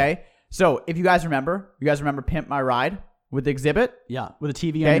ahead. Okay. So if you guys remember Pimp My Ride with the exhibit? Yeah. With a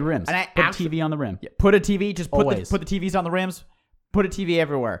TV Okay. on your rims. And I Put actually- a TV on the rim. Put a TV, just put Always. the TVs on the rims, put a TV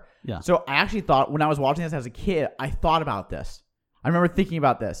everywhere. Yeah. So I actually thought when I was watching this as a kid, I thought about this. I remember thinking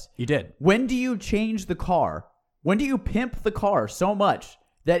about this. You did. When do you change the car? When do you pimp the car so much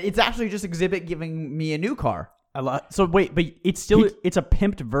that it's actually just exhibit giving me a new car? So wait, but it's a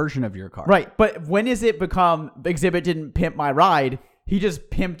pimped version of your car. Right. But when is it become exhibit didn't pimp my ride? He just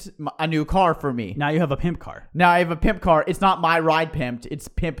pimped a new car for me. Now you have a pimp car. Now I have a pimp car. It's not my ride pimped. It's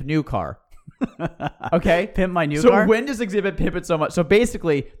pimp new car. Okay? Pimp my new so car? when does exhibit pimp it so much? So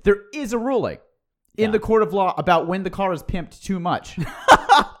basically, there is a ruling in Yeah. the court of law about when the car is pimped too much.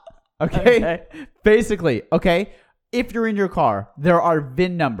 Okay? Basically, okay? If you're in your car, there are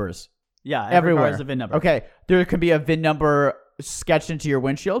VIN numbers Yeah, every everywhere. car has a VIN number. Okay. There can be a VIN number sketched into your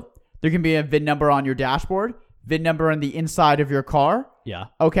windshield. There can be a VIN number on your dashboard. VIN number on the inside of your car. Yeah.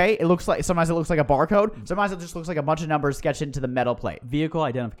 Okay. Sometimes it looks like a barcode. Sometimes it just looks like a bunch of numbers sketched into the metal plate. Vehicle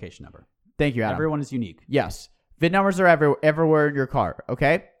identification number. Thank you, Adam. Everyone is unique. Yes. VIN numbers are everywhere in your car.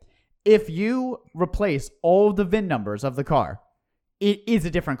 Okay. If you replace all of the VIN numbers of the car, it is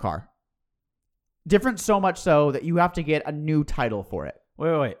a different car. Different so much so that you have to get a new title for it.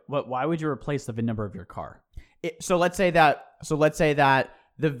 Wait. Why would you replace the VIN number of your car? So let's say that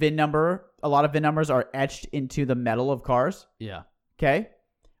the VIN number, a lot of VIN numbers are etched into the metal of cars. Yeah. Okay.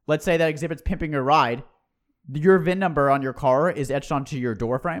 Let's say that Exhibit's pimping your ride. Your VIN number on your car is etched onto your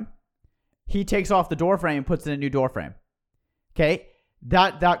door frame. He takes off the door frame and puts in a new door frame. Okay.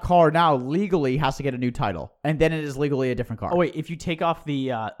 That car now legally has to get a new title, and then it is legally a different car. Oh wait, if you take off the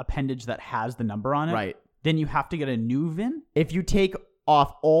appendage that has the number on it, Right. then you have to get a new VIN? If you take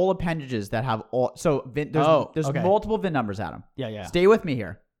off all appendages that have all, so there's okay. multiple VIN numbers, Adam. Yeah. Stay with me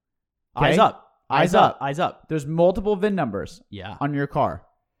here. Okay? Eyes up. Eyes up. Eyes up. There's multiple VIN numbers Yeah. on your car.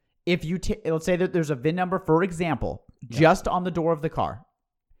 If you let's say that there's a VIN number, for example, just on the door of the car.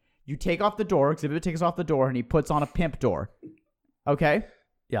 You take off the door, Exhibit takes off the door, and he puts on a pimp door. Okay?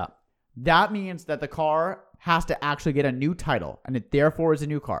 Yeah. That means that the car has to actually get a new title, and it therefore is a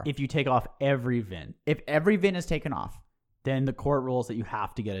new car. If you take off every VIN, If every VIN is taken off, then the court rules that you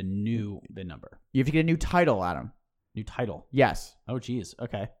have to get a new VIN number. you have to get a new title, Adam. New title. Yes. Oh, geez.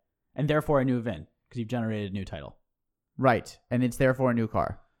 Okay. And therefore a new VIN because you've generated a new title. Right. And it's therefore a new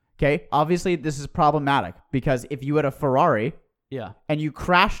car. Okay? Obviously, this is problematic because if you had a Ferrari Yeah. and you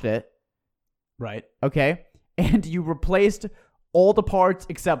crashed it, Right. okay, and you replaced all the parts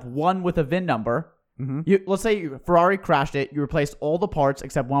except one with a VIN number. Mm-hmm. Let's say Ferrari crashed it. You replaced all the parts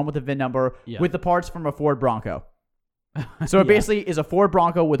except one with a VIN number with the parts from a Ford Bronco. So it basically is a Ford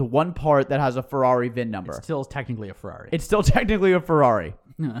Bronco with one part that has a Ferrari VIN number. It still is technically a Ferrari. It's still technically a Ferrari.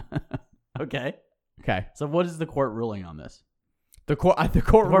 Okay. Okay. So what is the court ruling on this? The court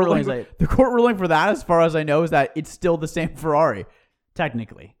ruling for that, as far as I know, is that it's still the same Ferrari.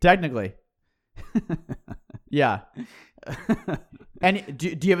 Technically. Technically. Yeah. And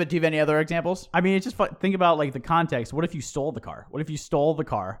do you have any other examples? I mean, it's just think about like the context. What if you stole the car? What if you stole the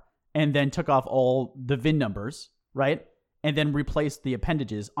car and then took off all the VIN numbers, right? And then replaced the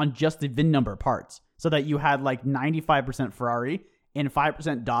appendages on just the VIN number parts so that you had like 95% Ferrari and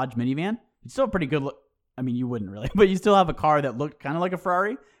 5% Dodge minivan? It's still a pretty good look. I mean, you wouldn't really, but you still have a car that looked kind of like a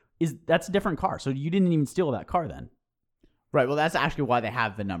Ferrari. That's a different car. So you didn't even steal that car then. Right. Well, that's actually why they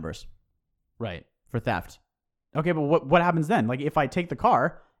have VIN numbers. Right. For theft. Okay, but what happens then? Like if I take the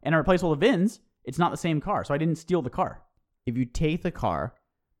car and I replace all the VINs, it's not the same car. So I didn't steal the car. If you take the car,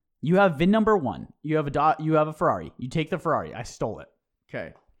 you have VIN number 1. You have a Ferrari. You take the Ferrari. I stole it.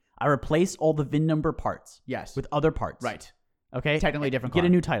 okay. I replace all the VIN number parts. Yes. With other parts. Right. Okay. Technically a different car. Get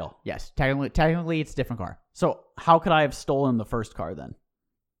a new title. Yes. Technically it's a different car. So how could I have stolen the first car then?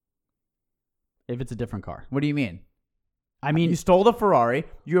 If it's a different car. What do you mean? I mean, You stole the Ferrari.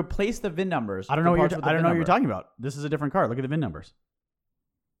 You replaced the VIN numbers. I don't know what you're talking about. This is a different car. Look at the VIN numbers.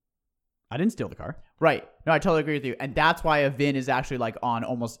 I didn't steal the car. Right. No, I totally agree with you. And that's why a VIN is actually like on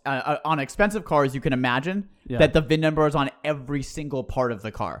almost on expensive cars. You can imagine that the VIN number is on every single part of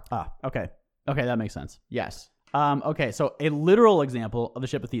the car. Ah, okay. Okay, that makes sense. Yes. Okay, so a literal example of the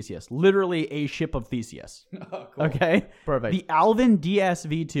ship of Theseus. Literally a ship of Theseus. Oh, cool. Okay? Perfect. The Alvin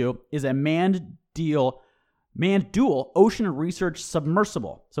DSV-2 is a manned dual ocean research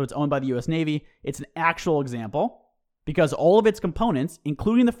submersible. So it's owned by the U.S. Navy. It's an actual example because all of its components,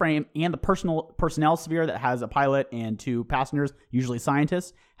 including the frame and the personnel sphere that has a pilot and 2 passengers, usually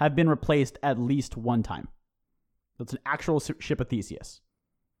scientists, have been replaced at least one time. So it's an actual ship of Theseus.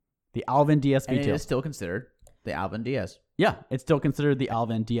 The Alvin DSV-2. And it is still considered the Alvin DS. Yeah, it's still considered the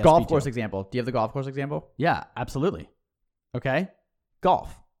Alvin DSV-2. Golf course example. Do you have the golf course example? Yeah, absolutely. Okay.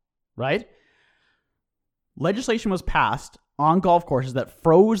 Golf, right? Legislation was passed on golf courses that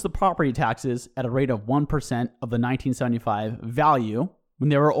froze the property taxes at a rate of 1% of the 1975 value when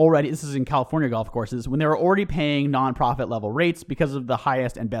they were already, this is in California golf courses, when they were already paying nonprofit level rates because of the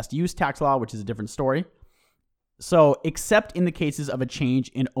highest and best use tax law, which is a different story. So, except in the cases of a change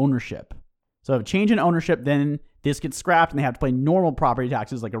in ownership. So, if a change in ownership, then this gets scrapped and they have to pay normal property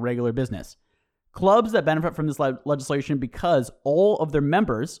taxes like a regular business. Clubs that benefit from this legislation because all of their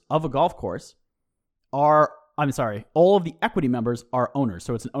members of a golf course all of the equity members are owners.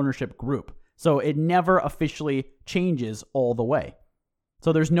 So, it's an ownership group. So, it never officially changes all the way.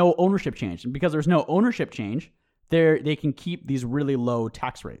 So, there's no ownership change. And because there's no ownership change, they can keep these really low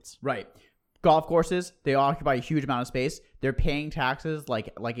tax rates. Right. Golf courses, they occupy a huge amount of space. They're paying taxes like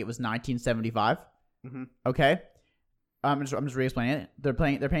it was 1975. Mm-hmm. Okay. I'm just re-explaining it. They're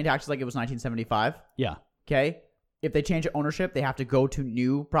paying taxes like it was 1975. Yeah. Okay. If they change ownership, they have to go to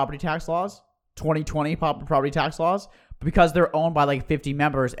new property tax laws, 2020 property tax laws. But because they're owned by like 50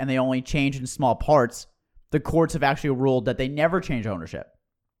 members and they only change in small parts, the courts have actually ruled that they never change ownership.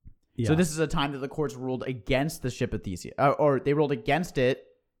 So this is a time that the courts ruled against the ship of Theseus, or they ruled against it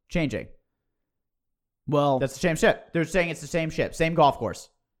changing. Well, That's the same ship. They're saying it's the same ship, same golf course.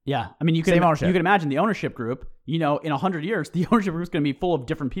 yeah. I mean, you Same ownership. can imagine the ownership group, in 100 years, the ownership group is going to be full of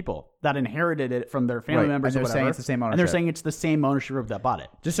different people that inherited it from their family Right, members and or they're whatever. saying it's the same And they're ownership. saying it's the same ownership group that bought it.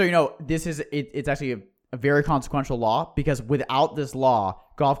 Just so you know, this is it's actually a very consequential law because without this law,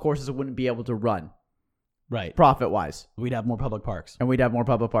 golf courses wouldn't be able to run Right. profit-wise, We'd have more public parks. and we'd have more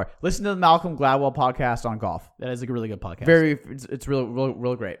public park. Listen to the Malcolm Gladwell podcast on golf. That is a really good podcast. It's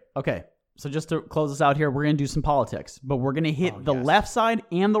real great. Okay. So just to close this out here, we're going to do some politics, but we're going to hit the left side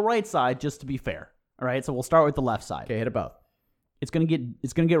and the right side just to be fair. All right? So we'll start with the left side. Okay, hit it both. It's going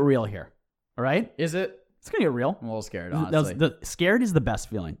to get real here. All right? Is it? It's going to get real. I'm a little scared, honestly. Scared is the best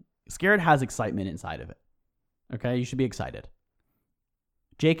feeling. Scared has excitement inside of it. Okay? You should be excited.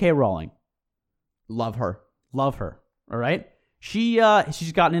 J.K. Rowling. Love her. Love her. All right? She's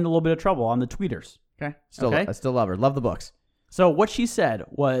gotten into a little bit of trouble on the tweeters. Okay. Okay. I still love her. Love the books. So what she said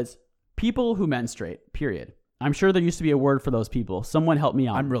was, people who menstruate, period. I'm sure there used to be a word for those people. Someone help me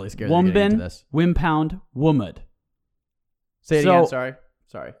out. I'm really scared they're getting into this. Wimpound, womad. Say it So- again.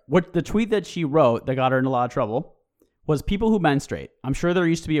 Sorry. What the tweet that she wrote that got her in a lot of trouble was people who menstruate. I'm sure there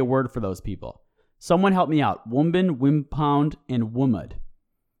used to be a word for those people. Someone help me out. Womban, wimpound, and womad.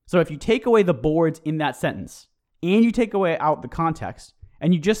 So if you take away the boards in that sentence and you take away out the context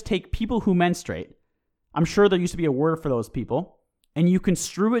and you just take people who menstruate, I'm sure there used to be a word for those people, and you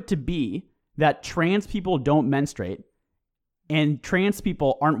construe it to be that trans people don't menstruate and trans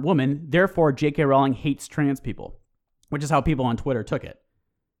people aren't women, therefore J.K. Rowling hates trans people, which is how people on Twitter took it.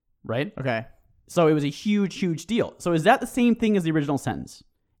 Right? Okay. So it was a huge, huge deal. So is that the same thing as the original sentence?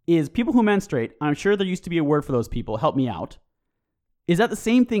 Is people who menstruate, I'm sure there used to be a word for those people, help me out. Is that the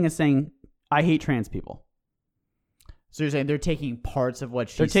same thing as saying, I hate trans people? So you're saying they're taking parts of what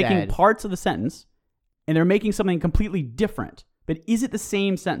she They're said. taking parts of the sentence and they're making something completely different. But is it the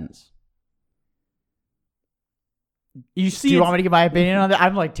same sentence? You see, Do you want me to give my opinion on that?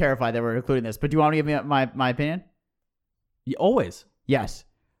 I'm like terrified that we're including this, but do you want me to give me my opinion? always. Yes.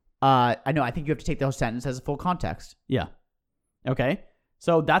 I know. I think you have to take the whole sentence as a full context. Yeah. Okay.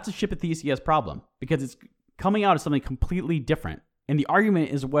 So that's a ship of Theseus problem because it's coming out as something completely different. And the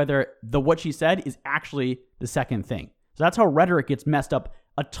argument is whether what she said is actually the second thing. So that's how rhetoric gets messed up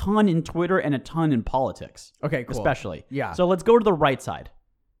a ton in Twitter and a ton in politics. Okay, cool. Especially. Yeah. So let's go to the right side.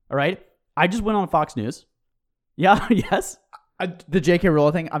 All right. I just went on Fox News. Yeah. Yes. The J.K.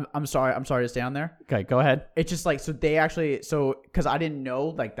 Rowling thing. I'm sorry to stay on there. Okay. Go ahead. It's just like because I didn't know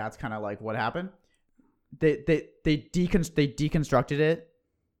like that's kind of like what happened. They deconstructed it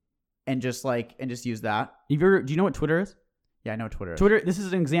and just use that. Do you know what Twitter is? Yeah, I know Twitter. Twitter, this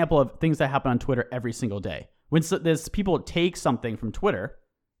is an example of things that happen on Twitter every single day. When there's people take something from Twitter,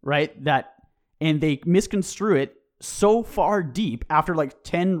 right, and they misconstrue it so far deep after like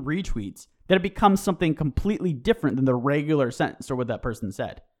 10 retweets that it becomes something completely different than the regular sentence or what that person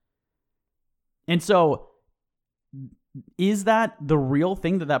said. And so, is that the real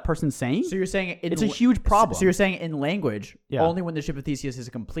thing that person's saying? So you're saying it's a huge problem. So you're saying in language, Yeah. only when the ship of Theseus is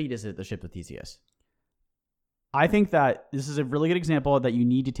complete is it the ship of Theseus. I think that this is a really good example that you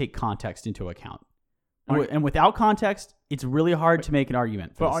need to take context into account. Aren't- And without context, it's really hard to make an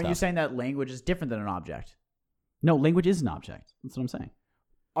argument for But this aren't you stuff. saying that language is different than an object? No, language is an object. That's what I'm saying.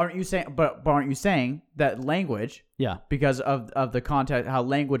 Aren't you saying? But aren't you saying that language, Yeah. because of the context, how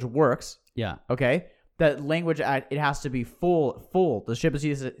language works? Yeah. Okay, that language it has to be full. The ship of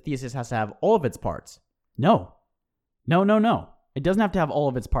Theseus has to have all of its parts. No. It doesn't have to have all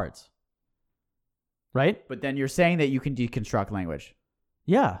of its parts. Right? But then you're saying that you can deconstruct language.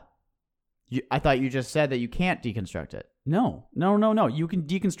 Yeah. I thought you just said that you can't deconstruct it. No. You can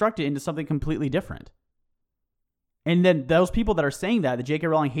deconstruct it into something completely different. And then those people that are saying that J.K.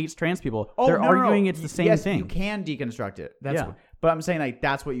 Rowling hates trans people, they're arguing it's the same yes, thing. You can deconstruct it. Yeah. But I'm saying like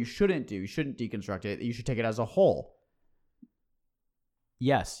that's what you shouldn't do. You shouldn't deconstruct it. You should take it as a whole.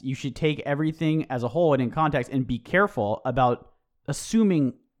 Yes, you should take everything as a whole and in context and be careful about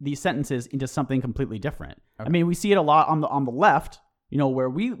assuming these sentences into something completely different. Okay. I mean, we see it a lot on the left, where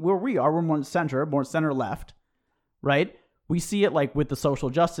we are, we're more center left, right? We see it like with the social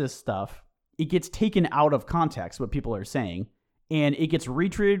justice stuff. It gets taken out of context what people are saying, and it gets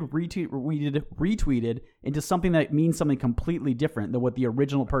retweeted into something that means something completely different than what the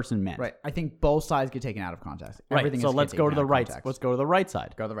original person meant. Right. I think both sides get taken out of context. Right. Everything So is let's taken go to out the of right. context. Let's go to the right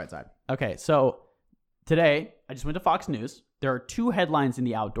side. Go to the right side. Okay, so today I just went to Fox News. There are two headlines in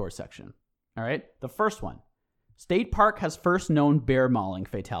the outdoor section. All right. The first one, State Park has first known bear mauling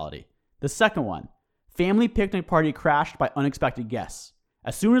fatality. The second one, family picnic party crashed by unexpected guests.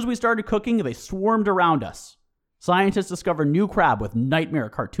 As soon as we started cooking, they swarmed around us. Scientists discover new crab with nightmare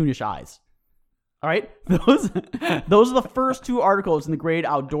cartoonish eyes. All right? Those are the first 2 articles in the grade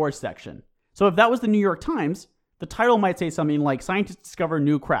outdoors section. So if that was the New York Times, the title might say something like, scientists discover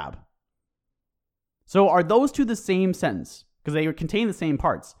new crab. So are those 2 the same sentence? Because they contain the same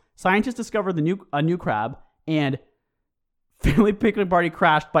parts. Scientists discover a new crab, and family picnic party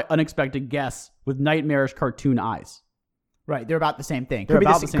crashed by unexpected guests with nightmarish cartoon eyes. Right. They're about the same thing. They're Could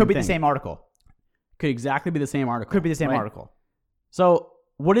about be the same could be thing. the same article. Could exactly be the same article. Could be the same right? article. So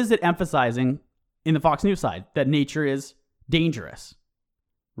what is it emphasizing in the Fox News side? That nature is dangerous,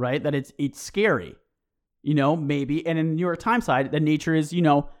 right? That it's scary, maybe. And in the New York Times side, that nature is,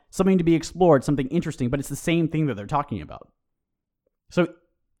 something to be explored, something interesting, but it's the same thing that they're talking about. So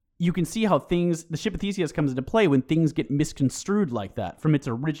you can see how the ship of Theseus comes into play when things get misconstrued like that from its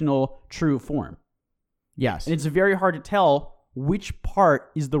original true form. Yes. And it's very hard to tell which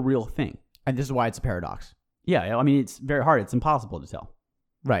part is the real thing. And this is why it's a paradox. Yeah, I mean, it's very hard. It's impossible to tell.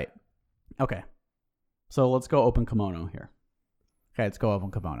 Right. Okay. So let's go open kimono here. Okay, let's go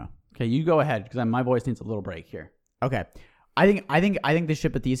open kimono. Okay, you go ahead because my voice needs a little break here. Okay. I think the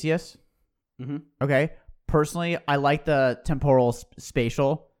ship of Theseus. Mm-hmm. Okay. Personally, I like the temporal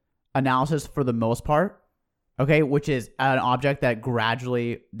spatial analysis for the most part. Okay, which is an object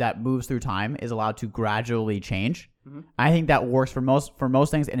that moves through time is allowed to gradually change. Mm-hmm. I think that works for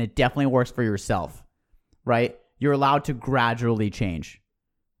most things, and it definitely works for yourself. Right? You're allowed to gradually change.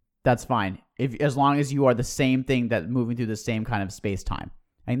 That's fine. As long as you are the same thing that's moving through the same kind of space-time.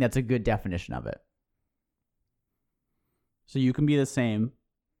 I think that's a good definition of it. So you can be the same.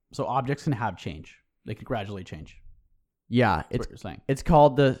 So objects can have change. They can gradually change. Yeah, That's what you're saying. It's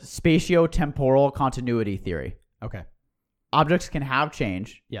called the spatio-temporal continuity theory. Okay. Objects can have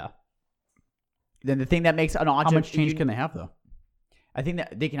change. Yeah. Then the thing that makes an object... How much change can they have, though? I think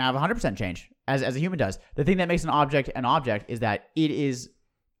that they can have 100% change, as a human does. The thing that makes an object is that it is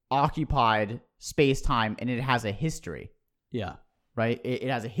occupied space-time and it has a history. Yeah. Right? It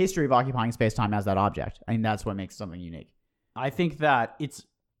has a history of occupying space-time as that object. I think that's what makes something unique. I think that it's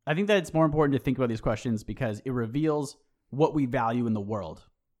more important to think about these questions because it reveals what we value in the world.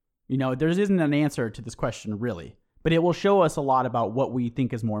 There isn't an answer to this question really, but it will show us a lot about what we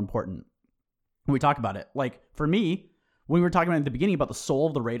think is more important when we talk about it. Like for me, when we were talking about at the beginning about the soul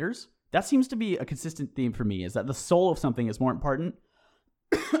of the Raiders, that seems to be a consistent theme for me, is that the soul of something is more important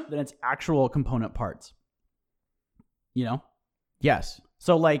than its actual component parts. Yes.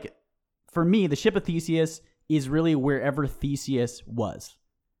 So like for me, the ship of Theseus is really wherever Theseus was.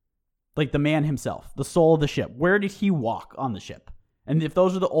 Like the man himself, the soul of the ship. Where did he walk on the ship? And if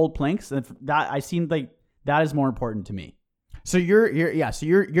those are the old planks, that I seem like that is more important to me. So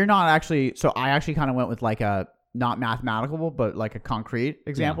you're not actually. So I actually kind of went with like a not mathematical, but like a concrete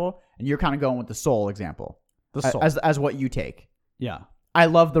example, and you're kind of going with the soul example, The soul, as what you take. yeah, I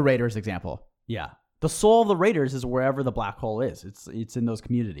love the Raiders example. yeah. The soul of the Raiders is wherever the black hole is. It's in those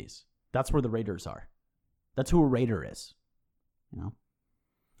communities. That's where the Raiders are. That's who a Raider is.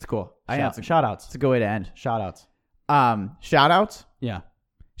 It's cool. Shout outs. It's a good way to end. Shout outs. Shout outs. Yeah.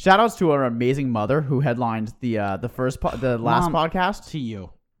 Shout outs to our amazing mother who headlined the last podcast. To you.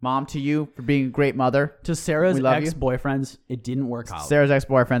 Mom, to you for being a great mother. To Sarah's We love you. ex-boyfriends, it didn't work out. Sarah's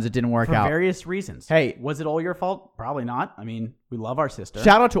ex-boyfriends, it didn't work for out. various reasons. Hey. Was it all your fault? Probably not. I mean, we love our sister.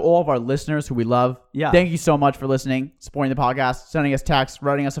 Shout out to all of our listeners who we love. Yeah. Thank you so much for listening, supporting the podcast, sending us texts,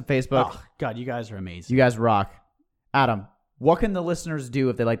 writing us on Facebook. Oh, God, you guys are amazing. You guys rock. Adam, what can the listeners do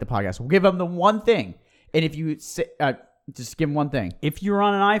if they like the podcast? We'll give them the one thing. And if you say, just give them one thing. If you're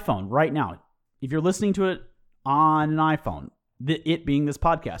on an iPhone right now, if you're listening to it on an iPhone, it being this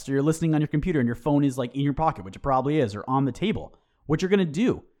podcast, or you're listening on your computer and your phone is like in your pocket, which it probably is, or on the table, what you're going to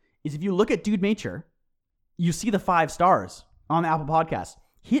do is if you look at Dude Nature, you see the 5 stars on the Apple Podcast.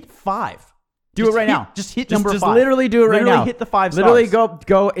 Hit 5. Do it right now. Just hit number 5. Just literally do it right now. Literally hit the 5 stars. Literally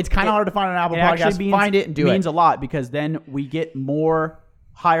go. It's kind of hard to find on Apple Podcast. Find it and do it. It means a lot because then we get more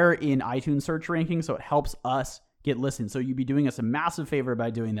higher in iTunes search rankings, so it helps us get listened. So you'd be doing us a massive favor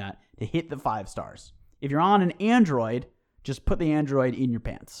by doing that to hit the 5 stars. If you're on an Android, just put the Android in your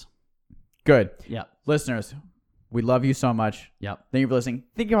pants. Good. Yep. Listeners, we love you so much. Yep. Thank you for listening.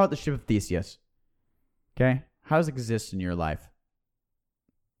 Think about the ship of Theseus. Okay? How does it exist in your life?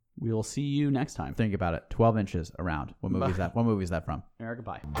 We will see you next time. Think about it. 12 inches around. What movie is that? What movie is that from? Erica,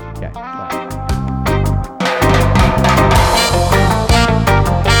 bye. Okay. Bye.